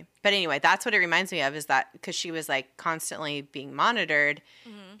crazy. But anyway, that's what it reminds me of, is that because she was like constantly being monitored.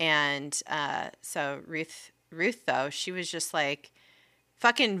 And so Ruth though, she was just like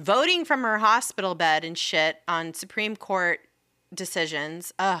fucking voting from her hospital bed and shit on Supreme Court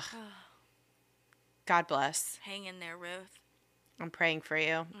decisions. Ugh. God bless. Hang in there, Ruth. I'm praying for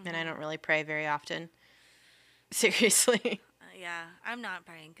you. And I don't really pray very often. Seriously. Yeah, I'm not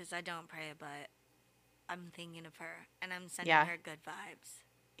praying because I don't pray, but I'm thinking of her, and I'm sending her good vibes.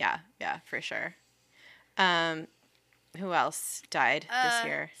 Yeah, for sure. Who else died this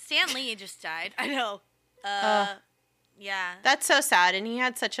year? Stan Lee just died. I know. Yeah. That's so sad, and he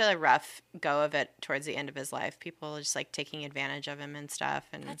had such a rough go of it towards the end of his life. People just like taking advantage of him and stuff.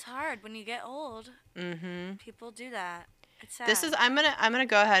 And that's hard when you get old. Mm-hmm. People do that. It's sad. I'm gonna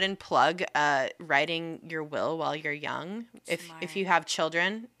go ahead and plug writing your will while you're young. If you have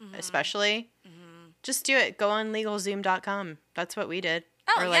children, especially, just do it. Go on LegalZoom.com. That's what we did.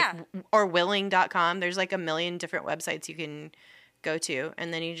 Or willing.com. There's like a million different websites you can go to,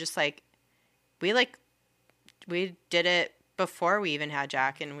 and then you just we did it before we even had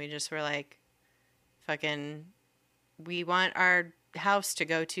Jack, and we just were like, fucking, we want our house to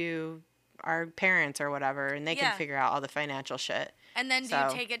go to our parents or whatever, and they can figure out all the financial shit. And then do you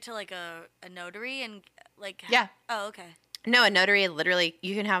take it to like a notary and like? Yeah. Oh, okay. No, a notary, literally,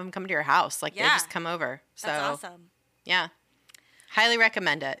 you can have them come to your house. Like, they just come over. So, that's awesome. Yeah. Highly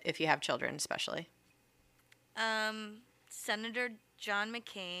recommend it if you have children, especially. Senator John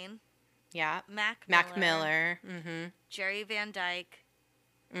McCain. Yeah. Mac Miller. Mm-hmm. Jerry Van Dyke.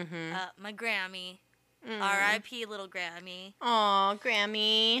 Mm-hmm. My Grammy. R.I.P. little Grammy. Aw,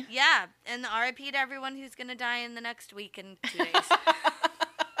 Grammy. Yeah, and R.I.P. to everyone who's going to die in the next week and 2 days.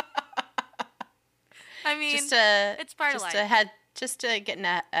 I mean, it's part of life. Just to getting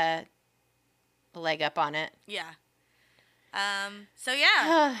a a leg up on it. Yeah. So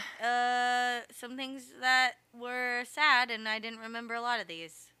yeah, some things that were sad, and I didn't remember a lot of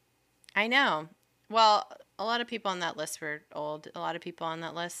these. I know. Well, a lot of people on that list were old. A lot of people on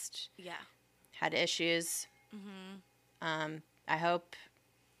that list had issues. Mm-hmm. I hope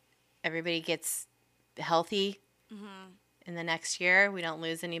everybody gets healthy in the next year. We don't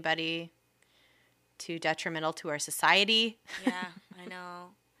lose anybody too detrimental to our society. Yeah, I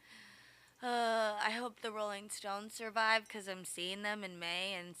know. I hope the Rolling Stones survive because I'm seeing them in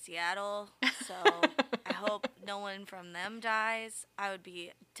May in Seattle. So I hope no one from them dies. I would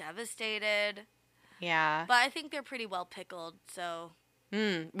be devastated. Yeah. But I think they're pretty well pickled, so.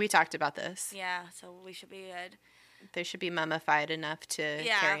 We talked about this. Yeah, so we should be good. They should be mummified enough to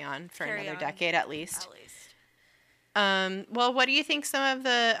carry on for another decade at least. Well, what do you think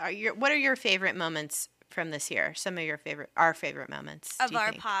what are your favorite moments from this year? Some of our favorite moments of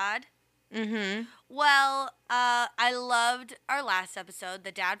our pod? Mm-hmm. Well, I loved our last episode.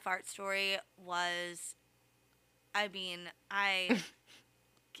 The dad fart story was, I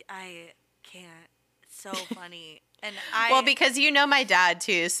can't. It's so funny. And well, because you know my dad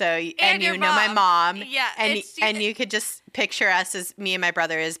too, so and you know my mom, yeah, and you could just picture us as me and my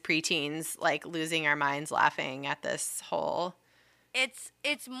brother as preteens, like losing our minds laughing at this whole. It's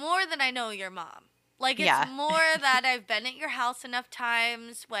more than I know your mom. Like, it's more that I've been at your house enough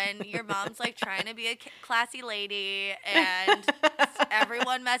times when your mom's, like, trying to be a classy lady and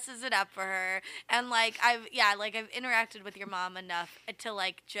everyone messes it up for her. And, like, I've interacted with your mom enough to,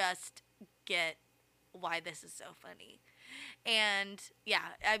 like, just get why this is so funny. And,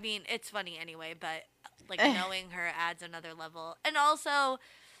 yeah, I mean, it's funny anyway, but, like, knowing her adds another level. And also,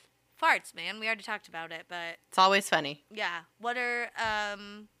 farts, man. We already talked about it, but. It's always funny. Yeah. What are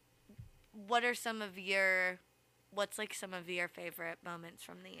some of your favorite moments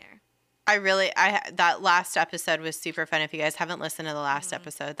from the year? That last episode was super fun. If you guys haven't listened to the last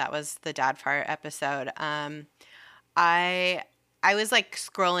episode, that was the dad fart episode. I was like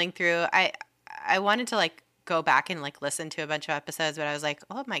scrolling through. I wanted to like go back and like listen to a bunch of episodes, but I was like,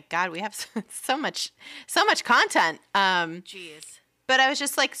 oh my God, we have so much content. Jeez. But I was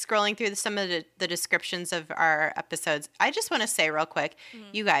just like scrolling through some of the descriptions of our episodes. I just want to say real quick,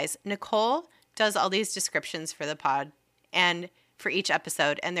 you guys, Nicole does all these descriptions for the pod and for each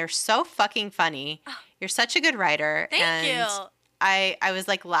episode, and they're so fucking funny. You're such a good writer. Thank you. I was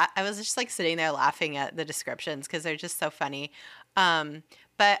like, I was just like sitting there laughing at the descriptions because they're just so funny.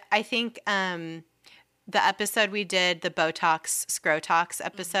 But I think the episode we did, the Botox Scrotox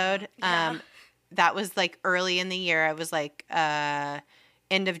episode, that was like early in the year. I was like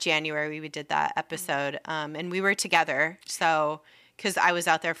end of January we did that episode. And we were together. So because I was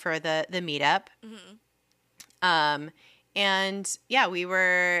out there for the meetup. And yeah, we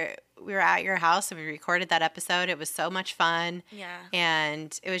were at your house and we recorded that episode. It was so much fun. Yeah.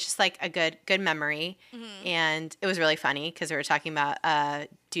 And it was just like a good memory. And it was really funny because we were talking about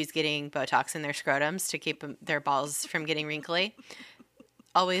dudes getting Botox in their scrotums to keep their balls from getting wrinkly.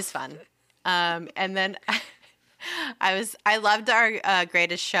 Always fun. And then I loved our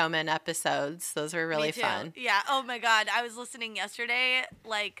Greatest Showman episodes. Those were really fun. Yeah. Oh my God. I was listening yesterday,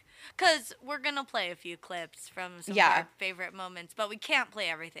 like, cause we're going to play a few clips from some of our favorite moments, but we can't play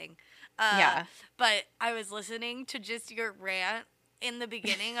everything. But I was listening to just your rant in the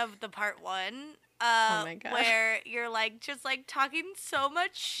beginning of the part one. Oh my God. Where you're like just like talking so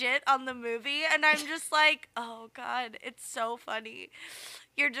much shit on the movie, and I'm just like, oh God, it's so funny.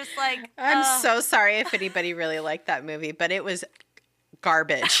 You're just like, I'm so sorry if anybody really liked that movie, but it was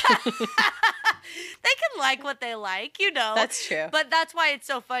garbage. They can like what they like, you know. That's true. But that's why it's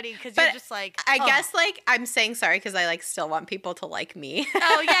so funny because you're just like, I guess like I'm saying sorry because I like still want people to like me.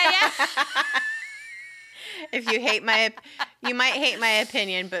 Oh yeah. If you you might hate my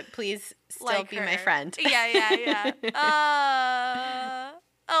opinion, but please still like be my friend. Yeah.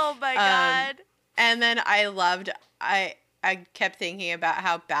 Oh my God. And then I kept thinking about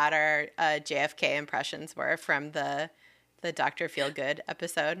how bad our JFK impressions were from the Dr. Feelgood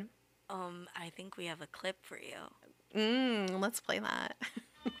episode. I think we have a clip for you. Let's play that.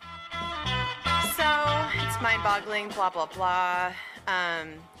 So it's mind-boggling, blah, blah, blah.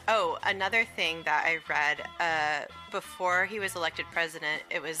 Another thing that I read before he was elected president,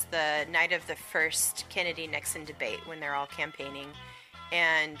 it was the night of the first Kennedy-Nixon debate when they're all campaigning.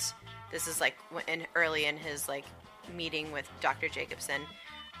 And this is like early in his like meeting with Dr. Jacobson.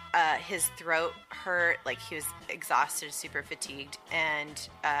 His throat hurt, like he was exhausted, super fatigued, and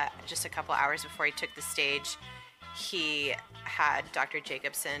just a couple hours before he took the stage, he had Dr.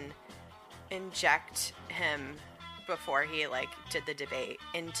 Jacobson inject him before he, like, did the debate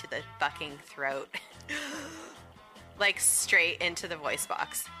into the fucking throat. Like, straight into the voice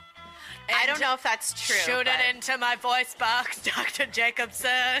box. I don't know if that's true. Shoot it into my voice box, Dr.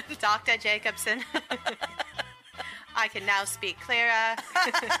 Jacobson. Dr. Jacobson. I can now speak clearer.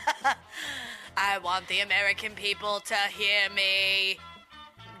 I want the American people to hear me.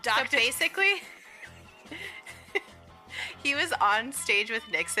 So basically, he was on stage with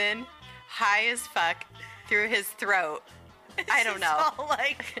Nixon, high as fuck, through his throat. I don't know. All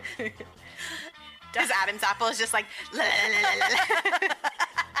like... His Adam's apple is just like...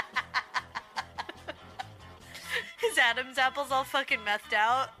 His Adam's apple's all fucking methed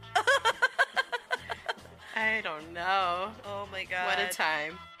out. I don't know. Oh my god. What a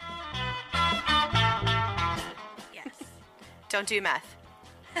time. Yes. Don't do meth.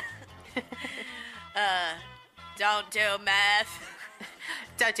 Don't do meth.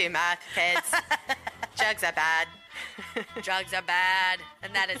 Don't do meth, kids. Drugs are bad. Drugs are bad,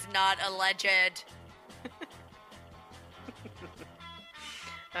 and that is not alleged.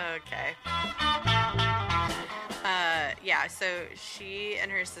 Okay. Yeah, so she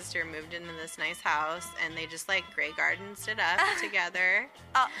and her sister moved into this nice house, and they just, like, Grey Gardens it up together.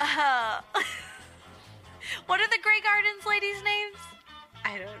 What are the Grey Gardens ladies' names?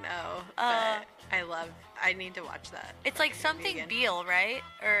 I don't know, but I need to watch that. It's like something Beale, right?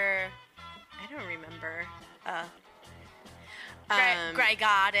 Or... I don't remember. Grey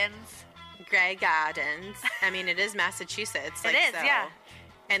Gardens. Grey Gardens. I mean, it is Massachusetts. Like, it is, so. Yeah.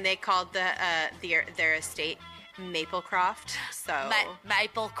 And they called their estate Maplecroft. So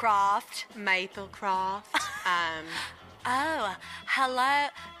Maplecroft. Oh, hello.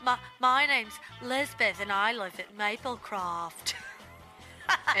 My name's Lisbeth, and I live at Maplecroft.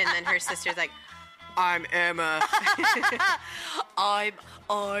 And then her sister's like, I'm Emma. I'm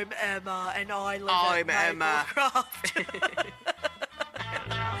Emma, and I live at Maplecroft.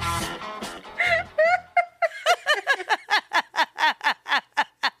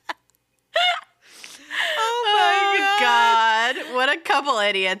 Oh God. What a couple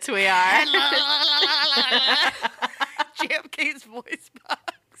idiots we are. JFK's voice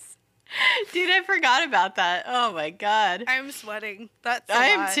box. Dude, I forgot about that. Oh my God. I'm sweating. That's I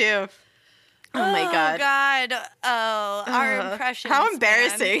am too. Oh my God. Oh God. Oh, our impressions. How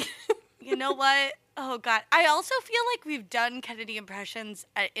embarrassing. Man. You know what? Oh God. I also feel like we've done Kennedy impressions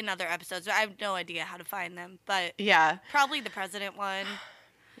in other episodes. I have no idea how to find them, but yeah, probably the president one.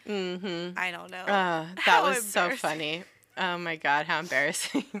 Mm-hmm. I don't know. That was so funny. Oh my God, how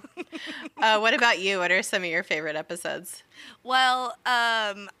embarrassing. What about you? What are some of your favorite episodes? Well,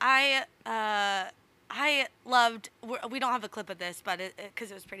 I loved, we don't have a clip of this, but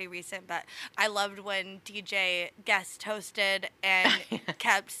because it was pretty recent, but I loved when DJ guest hosted and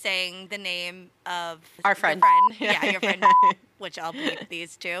kept saying the name of our friend. Your friend. Yeah, your friend, which I'll bleep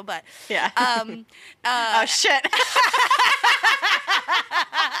these two, but. Yeah. Oh, shit.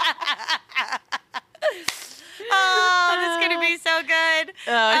 Oh, this is going to be so good.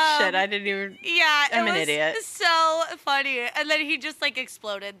 Oh, shit. I didn't even. Yeah. I'm an idiot. So funny. And then he just, like,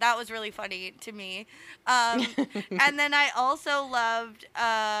 exploded. That was really funny to me. And then I also loved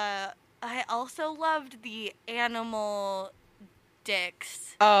the animal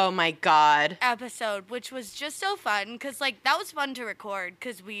dicks. Oh, my God. Episode, which was just so fun. Because, like, that was fun to record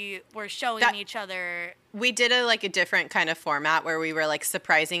because we were showing each other. We did a different kind of format where we were, like,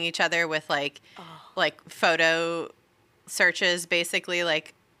 surprising each other with, like photo searches, basically,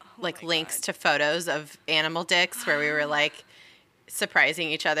 like links to photos of animal dicks where we were, like, surprising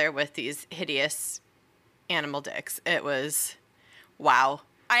each other with these hideous animal dicks. It was, wow.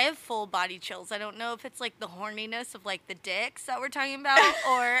 I have full body chills. I don't know if it's, like, the horniness of, like, the dicks that we're talking about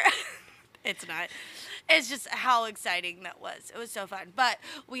or it's not. It's just how exciting that was. It was so fun. But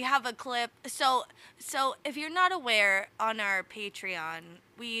we have a clip. So if you're not aware, on our Patreon,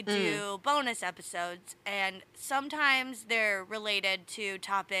 we do bonus episodes, and sometimes they're related to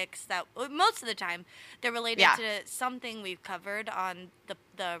topics that, most of the time, they're related to something we've covered on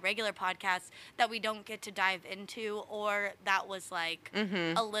the regular podcast that we don't get to dive into, or that was, like,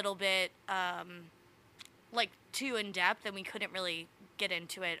 a little bit, like, too in-depth, and we couldn't really get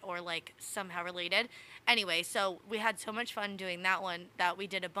into it or, like, somehow related. Anyway, so we had so much fun doing that one that we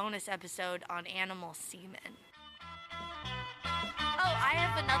did a bonus episode on animal semen. Oh, I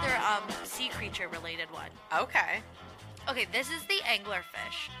have another sea creature related one. Okay. Okay, this is the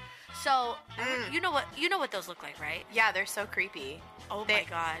anglerfish. So, you know what those look like, right? Yeah, they're so creepy. Oh my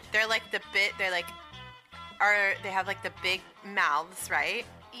God. They're like they have like the big mouths, right?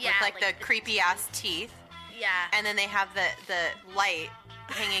 Yeah. With like the creepy ass teeth. Yeah. And then they have the light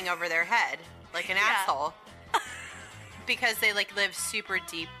hanging over their head like an asshole. because they like live super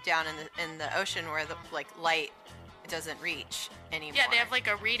deep down in the ocean where the like light doesn't reach anymore. Yeah, they have like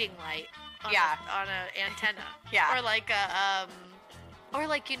a reading light. On a antenna. Yeah. Or like a or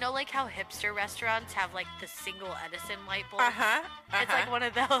like, you know, like how hipster restaurants have like the single Edison light bulb. It's like one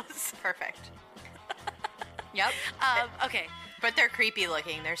of those. Perfect. Yep. Okay. But they're creepy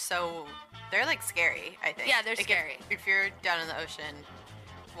looking. They're like scary, I think. Yeah, they're like scary. If you're down in the ocean,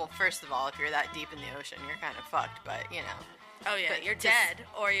 well, first of all, if you're that deep in the ocean, you're kind of fucked, but you know. Oh yeah, but you're dead,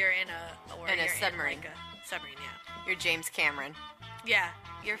 or you're in a submarine. In like a submarine, yeah. You're James Cameron. Yeah,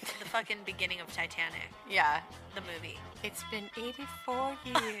 you're the fucking beginning of Titanic. Yeah. The movie. It's been 84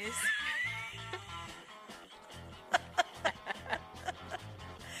 years.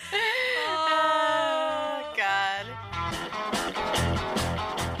 Oh, God.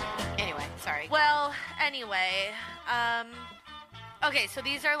 Anyway, sorry. Well, anyway, okay, so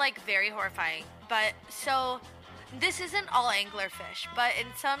these are like very horrifying, but so this isn't all anglerfish, but in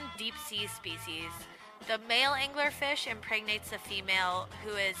some deep sea species, the male anglerfish impregnates the female,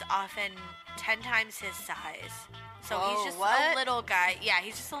 who is often 10 times his size. So he's just a little guy. Yeah,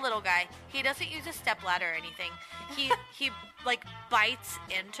 he's just a little guy. He doesn't use a stepladder or anything. He like bites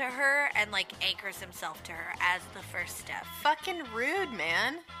into her and like anchors himself to her as the first step. Fucking rude,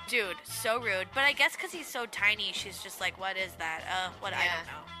 man. Dude, so rude. But I guess because he's so tiny, she's just like, what is that? I don't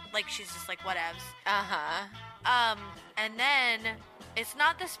know. Like, she's just like, whatevs. And then it's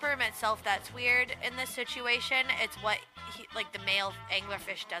not the sperm itself that's weird in this situation. It's what the male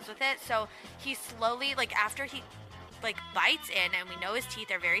anglerfish does with it. So he slowly, like, after he like bites in, and we know his teeth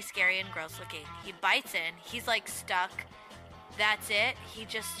are very scary and gross looking. He bites in. He's like stuck. That's it. He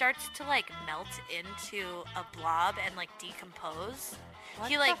just starts to like melt into a blob and like decompose. What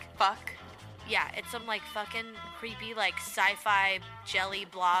the fuck? Yeah, it's some like fucking creepy like sci-fi jelly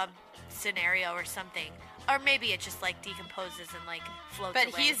blob scenario or something. Or maybe it just like decomposes and like floats away.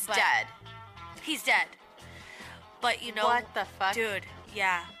 But he's dead. He's dead. But you know what the fuck? Dude,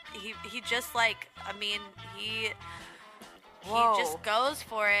 yeah. He just like, I mean, he just goes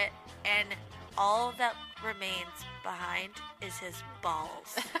for it, and all that remains behind is his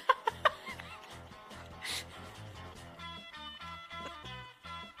balls.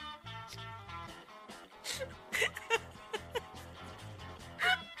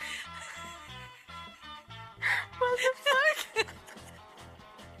 What the fuck?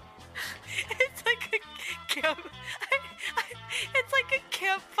 It's like it's like a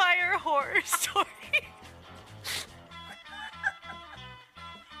campfire horror story.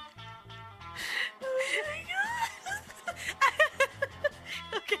 Oh my god.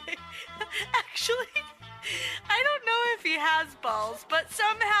 Okay. Actually, I don't know if he has balls, but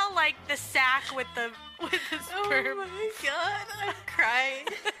somehow like the sack with the sperm. Oh my god, I'm crying.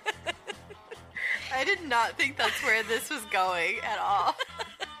 I did not think that's where this was going at all.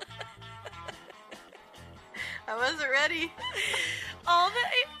 I wasn't ready.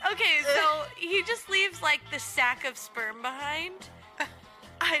 Okay, so he just leaves like the sack of sperm behind.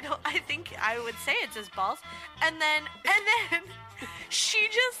 I think I would say it's his balls. And then she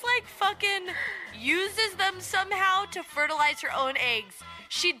just like fucking uses them somehow to fertilize her own eggs.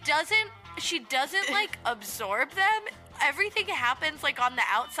 She doesn't like absorb them. Everything happens like on the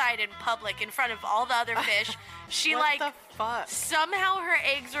outside in public in front of all the other fish. She what like the fuck? Somehow her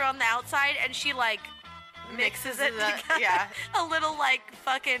eggs are on the outside, and she like mixes it together. Yeah. A little like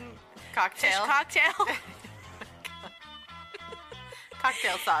fucking cocktail. Fish cocktail.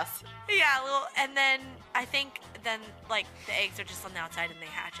 Cocktail sauce. Yeah, a little, and then I think like the eggs are just on the outside and they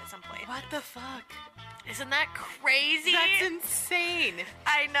hatch at some point. What the fuck? Isn't that crazy? That's insane.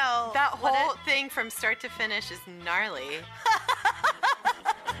 I know. That whole thing from start to finish is gnarly.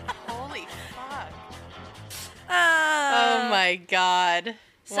 Holy fuck. Oh my god.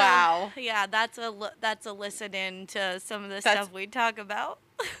 So, wow. Yeah, that's a listen in to some of the stuff we talk about.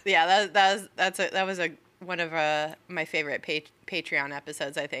 Yeah, that was one of my favorite Patreon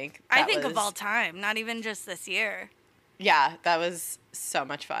episodes, I think. I think of all time, not even just this year. Yeah, that was so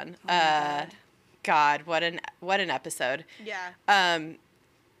much fun. Oh my God, what an episode. Yeah. And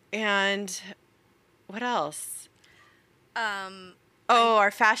what else?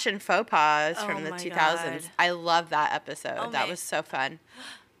 Our fashion faux pas from the 2000s. God. I love that episode. That was so fun.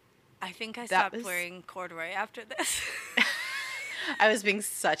 I think I stopped wearing corduroy after this. I was being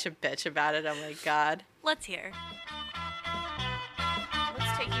such a bitch about it. Oh my God. Let's hear.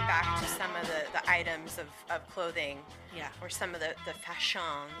 Let's take you back to some of the items of clothing. Yeah. Or some of the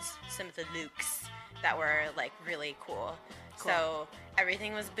fashions, some of the looks that were like really cool. So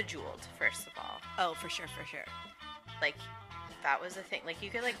everything was bejeweled, first of all. Oh, for sure. Like that was a thing. Like, you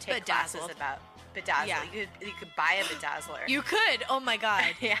could, like, take classes about bedazzle. Yeah. You could buy a bedazzler. You could. Oh, my God.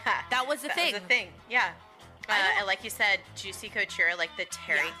 Yeah. That was a thing. That was a thing. Yeah. And like you said, Juicy Couture, like the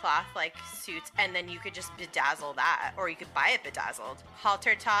terry cloth, like suits, and then you could just bedazzle that, or you could buy it bedazzled.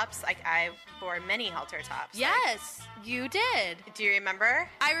 Halter tops, like I wore many halter tops. Yes, like, you did. Do you remember?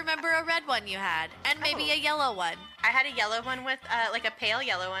 I remember a red one you had, and maybe a yellow one. I had a yellow one with, like a pale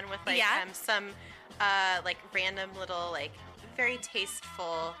yellow one with like some, like random little, like very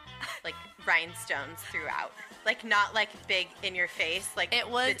tasteful, like rhinestones throughout. Like not like big in your face, like it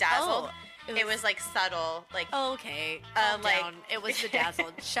was bedazzled. It was like subtle, like okay. Calm like down. It was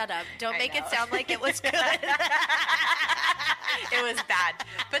bedazzled. Shut up! Don't make it sound like it was good. It was bad,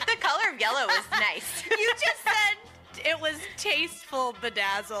 but the color of yellow was nice. You just said it was tasteful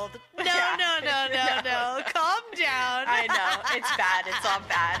bedazzled. No. Calm down. I know it's bad. It's all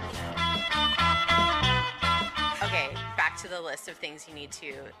bad. Okay, back to the list of things you need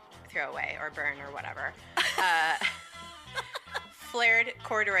to throw away or burn or whatever. Flared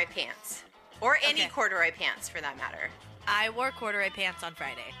corduroy pants. Or any corduroy pants, for that matter. I wore corduroy pants on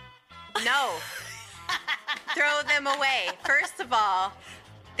Friday. No. Throw them away. First of all,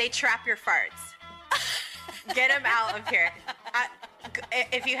 they trap your farts. Get them out of here.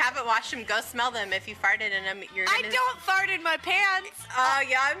 If you haven't washed them, go smell them. If you farted in them, you're gonna... I don't fart in my pants. Oh,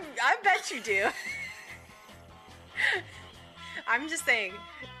 yeah, I bet you do. I'm just saying...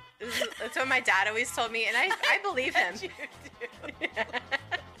 That's what my dad always told me, and I believe him.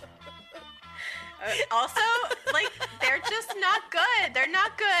 Also, like, they're just not good. They're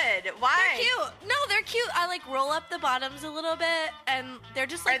not good. Why? They're cute. No, they're cute. I, like, roll up the bottoms a little bit, and they're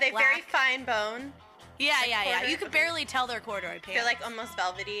just, like, Are they black. very fine bone? Yeah, like You could barely tell they're corduroy pants. They're, like, almost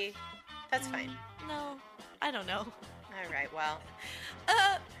velvety. That's fine. No, I don't know. All right, well.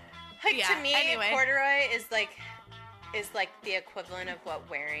 Yeah, to me, corduroy is like the equivalent of what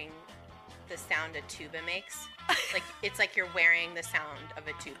wearing the sound a tuba makes. Like, it's like you're wearing the sound of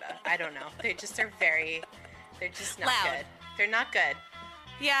a tuba. I don't know. They just are they're just not loud. good. They're not good.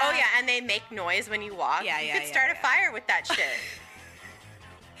 Yeah. Oh, yeah, and they make noise when you walk. Yeah, you could start a fire with that shit.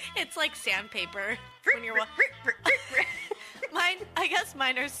 It's like sandpaper when you're walking. I guess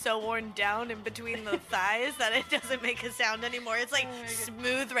mine are so worn down in between the thighs that it doesn't make a sound anymore. It's like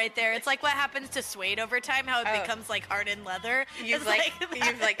smooth right there. It's like what happens to suede over time, how it becomes like hardened leather. You've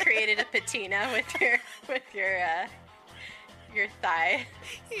created a patina with your thigh.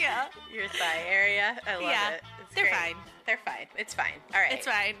 Yeah. Your thigh area. I love it. It's they're great. fine. They're fine. It's fine. All right. It's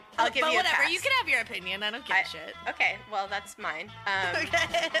fine. I'll give you a whatever. pass. You can have your opinion. I don't give a shit. Okay. Well, that's mine.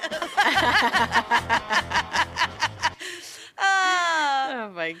 Okay.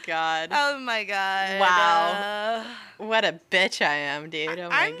 Oh my god. Oh my god. Wow. What a bitch I am, dude. Oh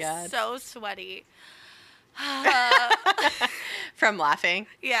my god. I'm so sweaty. From laughing?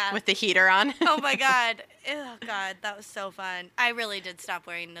 Yeah. With the heater on? Oh my god. Oh god, that was so fun. I really did stop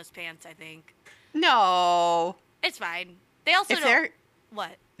wearing those pants, I think. No. It's fine. They also don't...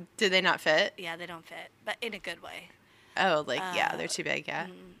 What? Did they not fit? Yeah, they don't fit, but in a good way. Oh, like, they're too big, yeah.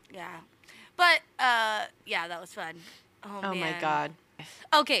 Yeah. But, yeah, that was fun. Oh, man. My god.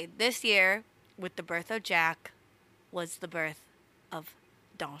 Okay, this year, with the birth of Jack, was the birth of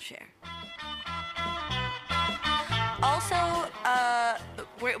Doncher. Also,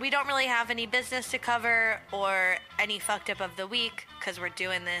 we don't really have any business to cover or any fucked up of the week because we're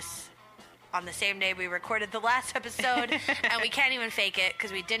doing this on the same day we recorded the last episode, and we can't even fake it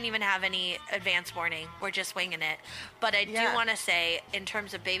because we didn't even have any advance warning. We're just winging it. But I do want to say, in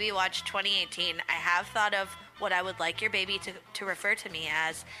terms of Baby Watch 2018, I have thought of what I would like your baby to refer to me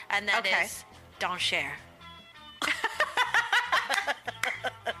as, and that is Doncher.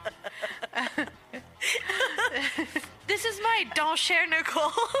 This is my Doncher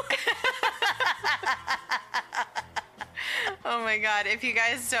Nicole. Oh my god, if you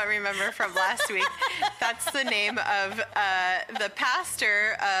guys don't remember from last week, that's the name of the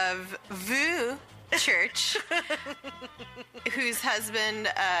pastor of VU Church, whose husband,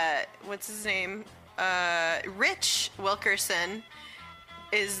 what's his name? Rich Wilkerson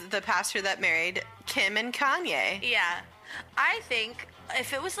is the pastor that married Kim and Kanye. Yeah. I think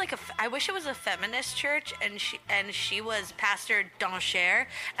if it was like I wish it was a feminist church and she was Pastor Doncher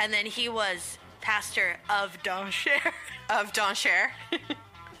and then he was pastor of Doncher. Of Doncher.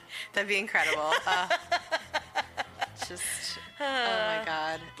 That'd be incredible. Oh my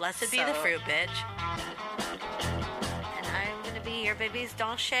god. Blessed be the fruit, bitch. And I'm gonna be your baby's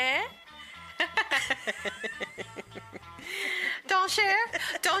Doncher. Doncher.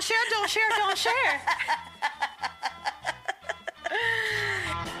 Doncher, Doncher, Doncher. I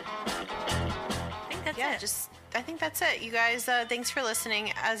think that's it. Just I think that's it. You guys, thanks for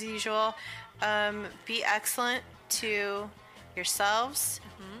listening. As usual, be excellent to yourselves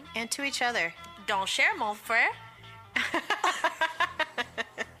and to each other. Don't share, mon frère.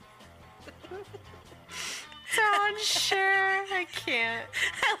 Don't share. I can't.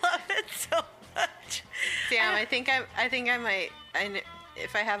 I love it so much. Damn, I think I might.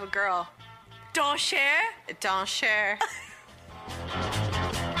 If I have a girl. Don't share. Don't share.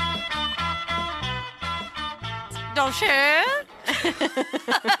 Don't share.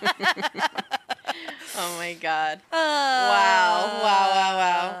 Oh my god.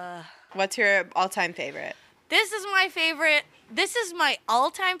 Wow. What's your all-time favorite? This is my favorite. This is my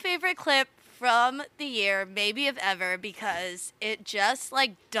all-time favorite clip from the year, maybe of ever, because it just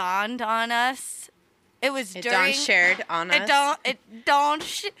like dawned on us. It was It during. don't shared on us. Don't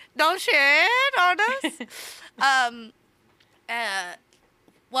share it on us.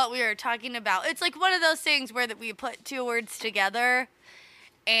 What we were talking about. It's like one of those things where that we put two words together,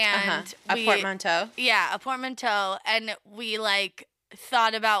 and a portmanteau. Yeah, a portmanteau, and we like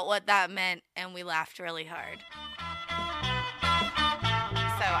thought about what that meant, and we laughed really hard.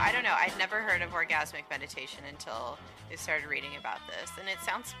 So I don't know. I'd never heard of orgasmic meditation until I started reading about this, and it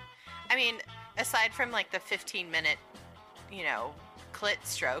sounds. I mean, aside from like the 15-minute, clit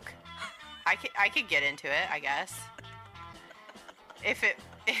stroke, I could get into it, I guess. If it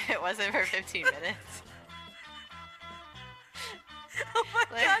wasn't for 15 minutes. Oh my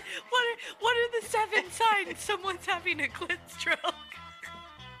god! What are the 7 signs someone's having a clit stroke?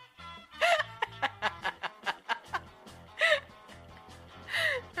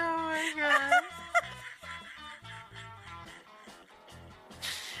 Oh my god!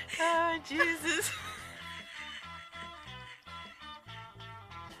 Oh Jesus!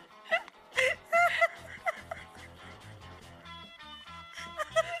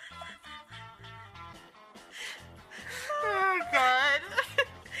 Oh god!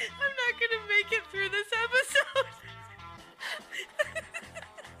 I'm not gonna make it through this episode.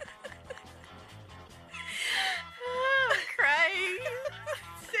 I'm crying.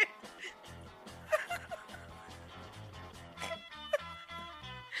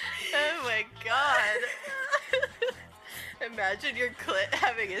 Oh my god. Imagine your clit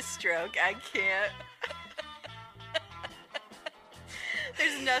having a stroke. I can't.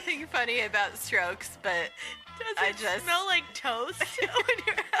 There's nothing funny about strokes, but Does it smell like toast when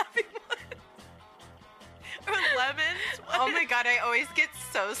you're having one? Or lemons? Oh my god, I always get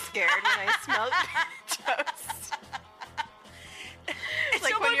so scared when I smell toast. Is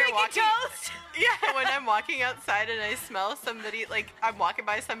like someone when you're making walking toast? Yeah, when I'm walking outside and I smell somebody, like I'm walking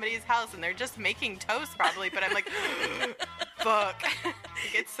by somebody's house and they're just making toast probably, but I'm like, fuck. I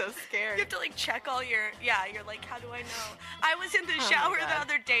get so scared. You have to like check all your, you're like, how do I know? I was in the shower the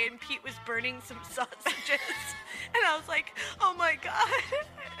other day and Pete was burning some sausages. And I was like, oh my god,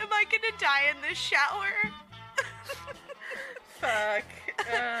 am I gonna die in this shower? Fuck.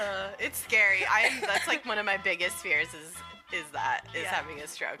 It's scary. That's like one of my biggest fears is having a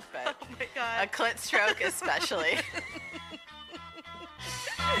stroke, but oh my god. a clit stroke especially.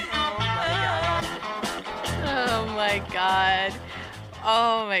 Oh my god.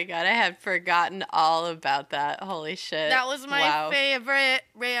 Oh my god, I had forgotten all about that. Holy shit. That was my favorite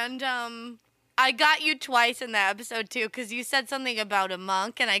random. I got you twice in that episode too, because you said something about a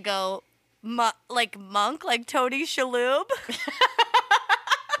monk, and I go, like monk, like Tony Shalhoub.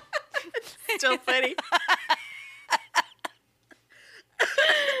 Still funny.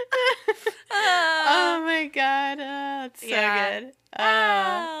 Oh my god, it's so good.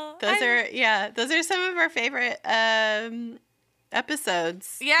 Those are some of our favorite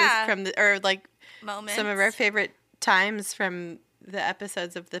episodes. Yeah, moments. Some of our favorite times from the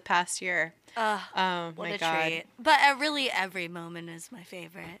episodes of the past year. Oh what my a god! Treat. But really, every moment is my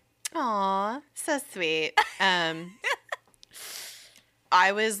favorite. Aw, so sweet.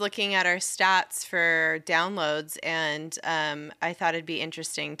 I was looking at our stats for downloads, and I thought it'd be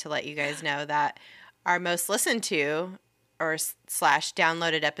interesting to let you guys know that our most listened to or /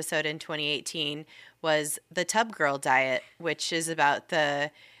 downloaded episode in 2018 was the Tub Girl Diet, which is about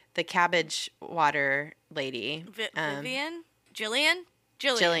the cabbage water lady. Vivian? Jillian?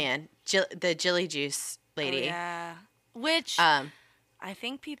 The Jilly Juice lady. Oh, yeah. Which I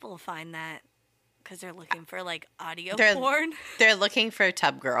think people find that because they're looking for like audio porn. They're looking for a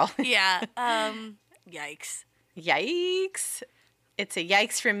Tub Girl. Yeah. Yikes. Yikes. It's a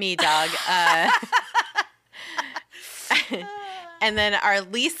yikes from me, dog. And then our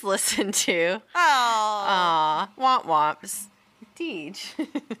least listened to. Oh. Womp womps. Deej.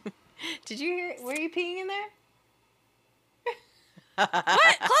 Did you hear? Were you peeing in there?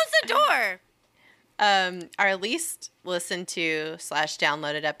 What? Close the door. Our least listened to /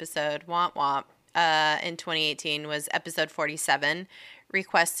 downloaded episode, womp womp, in 2018 was episode 47,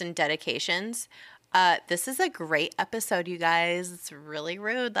 Requests and Dedications. This is a great episode, you guys. It's really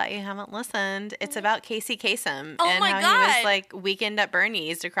rude that you haven't listened. It's about Casey Kasem and how he was like weekend at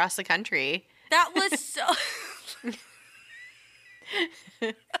Bernie's across the country. That was so...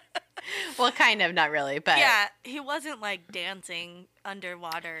 Well, kind of, not really, but... Yeah, he wasn't, like, dancing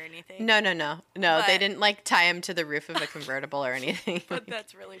underwater or anything. No, but... they didn't, like, tie him to the roof of a convertible or anything. But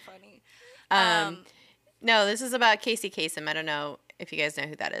that's really funny. No, this is about Casey Kasem. I don't know if you guys know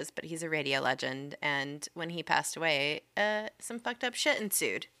who that is, but he's a radio legend, and when he passed away, some fucked up shit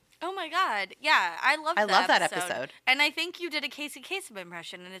ensued. Oh, my God. Yeah, I love that episode. And I think you did a Casey Kasem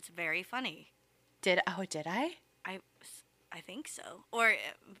impression, and it's very funny. Did I? I think so. Or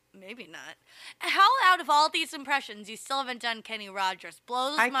maybe not. How out of all these impressions, you still haven't done Kenny Rogers?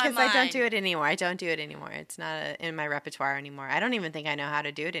 Blows my mind. Because I don't do it anymore. It's not in my repertoire anymore. I don't even think I know how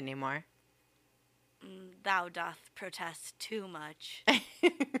to do it anymore. Thou doth protest too much.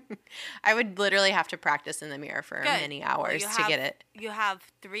 I would literally have to practice in the mirror for many hours to get it. You have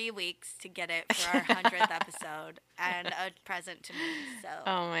 3 weeks to get it for our 100th episode and a present to me. So.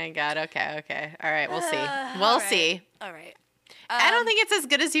 Oh my God. Okay. All right. We'll see. We'll see. All right. I don't think it's as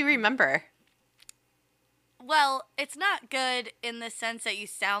good as you remember. Well, it's not good in the sense that you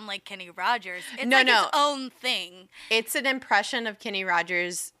sound like Kenny Rogers. It's its own thing. It's an impression of Kenny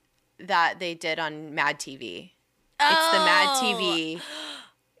Rogers that they did on Mad TV. It's the Mad TV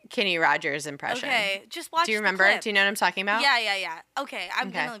Kenny Rogers impression. Okay, just watch. Do you remember? The clip. Do you know what I'm talking about? Yeah. Okay, I'm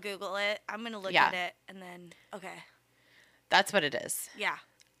gonna Google it. I'm gonna look at it, and then that's what it is. Yeah.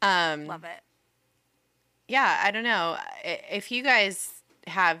 Love it. Yeah, I don't know if you guys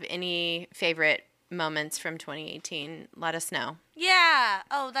have any favorite moments from 2018. Let us know. Yeah.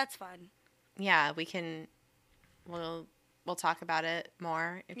 Oh, that's fun. Yeah, we can. We'll talk about it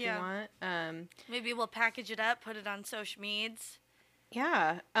more if you want. Maybe we'll package it up, put it on social medias.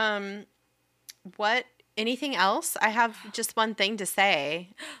 Yeah. Anything else? I have just one thing to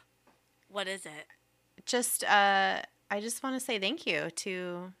say. What is it? I just want to say thank you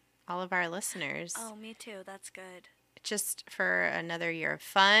to all of our listeners. Oh, me too. That's good. Just for another year of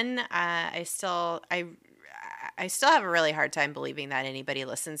fun. I still have a really hard time believing that anybody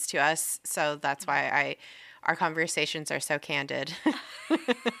listens to us. So that's why our conversations are so candid.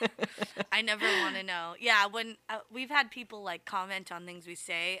 I never want to know. Yeah, when we've had people like comment on things we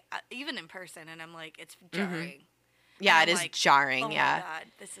say, even in person, and I'm like, it's jarring. Mm-hmm. Yeah, it is jarring. Oh my God,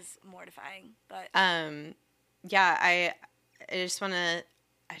 this is mortifying. But yeah, I just want to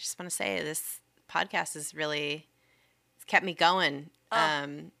say this podcast has really kept me going,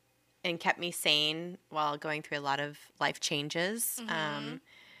 and kept me sane while going through a lot of life changes. Mm-hmm.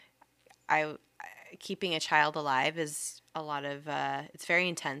 Keeping a child alive is a lot of, it's very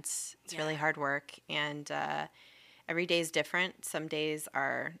intense. It's really hard work. And every day is different. Some days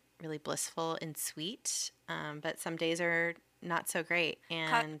are really blissful and sweet, but some days are not so great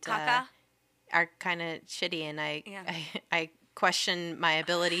and are kind of shitty. And I question my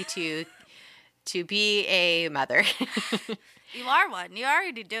ability to be a mother. You are one. You're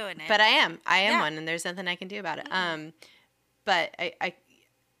already doing it. But I am one, and there's nothing I can do about it. Mm-hmm. But I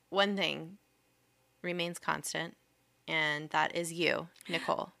one thing remains constant, and that is you,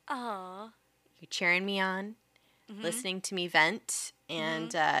 Nicole. Oh, you're cheering me on, listening to me vent,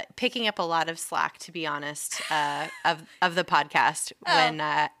 and picking up a lot of slack, to be honest, of the podcast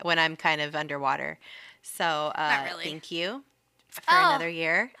when I'm kind of underwater. So not really. Thank you for another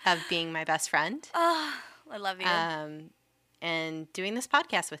year of being my best friend. Oh, I love you. And doing this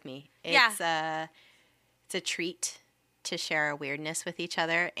podcast with me. It's a treat to share our weirdness with each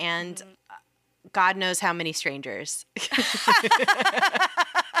other, and God knows how many strangers.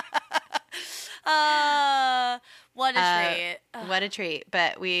 What a treat. What a treat.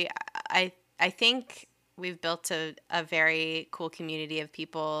 But I think we've built a very cool community of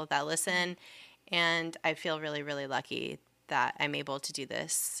people that listen, and I feel really, really lucky that I'm able to do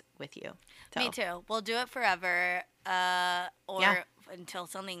this with you. So. Me too. We'll do it forever, until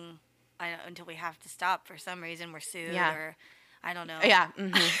until we have to stop for some reason. We're sued, or I don't know. Yeah,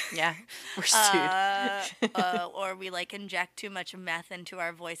 yeah, we're sued. Or we like inject too much meth into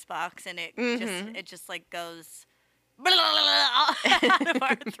our voice box, and it just like goes out of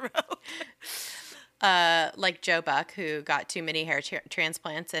our throat. Like Joe Buck, who got too many hair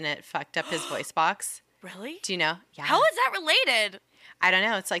transplants, and it fucked up his voice box. Really? Do you know? Yeah. How is that related? I don't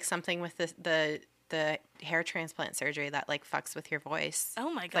know. It's like something with the hair transplant surgery that like fucks with your voice.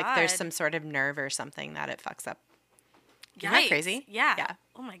 Oh my God. Like there's some sort of nerve or something that it fucks up. Isn't that crazy? Yeah. Yeah.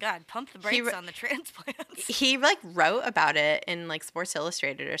 Oh my God. Pump the brakes on the transplants. He like wrote about it in like Sports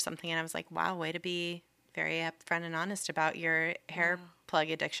Illustrated or something, and I was like, wow, way to be very upfront and honest about your hair plug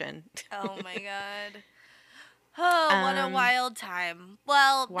addiction. Oh my God. Oh, what a wild time.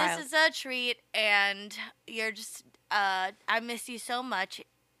 Well, Wild. this is a treat, and you're just, I miss you so much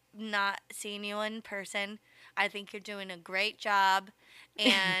not seeing you in person. I think you're doing a great job,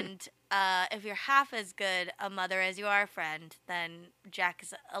 and if you're half as good a mother as you are a friend, then Jack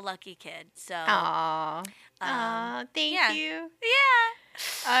is a lucky kid. So, Aw. Thank you. Yeah.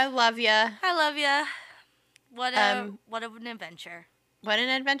 I love you. I love you. What an adventure. What an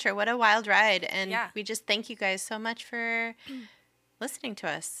adventure. What a wild ride. And Yeah. we just thank you guys so much for listening to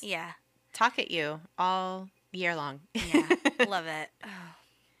us. Yeah. Talk at you all year long. Yeah. Love it.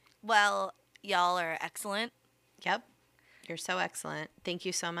 Well, y'all are excellent. Yep. You're so excellent. Thank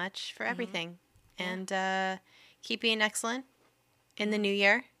you so much for everything. And keep being excellent in the new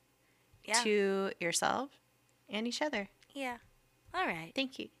year to yourself and each other. Yeah. All right.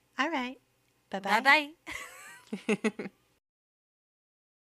 Thank you. All right. Bye-bye. Bye-bye.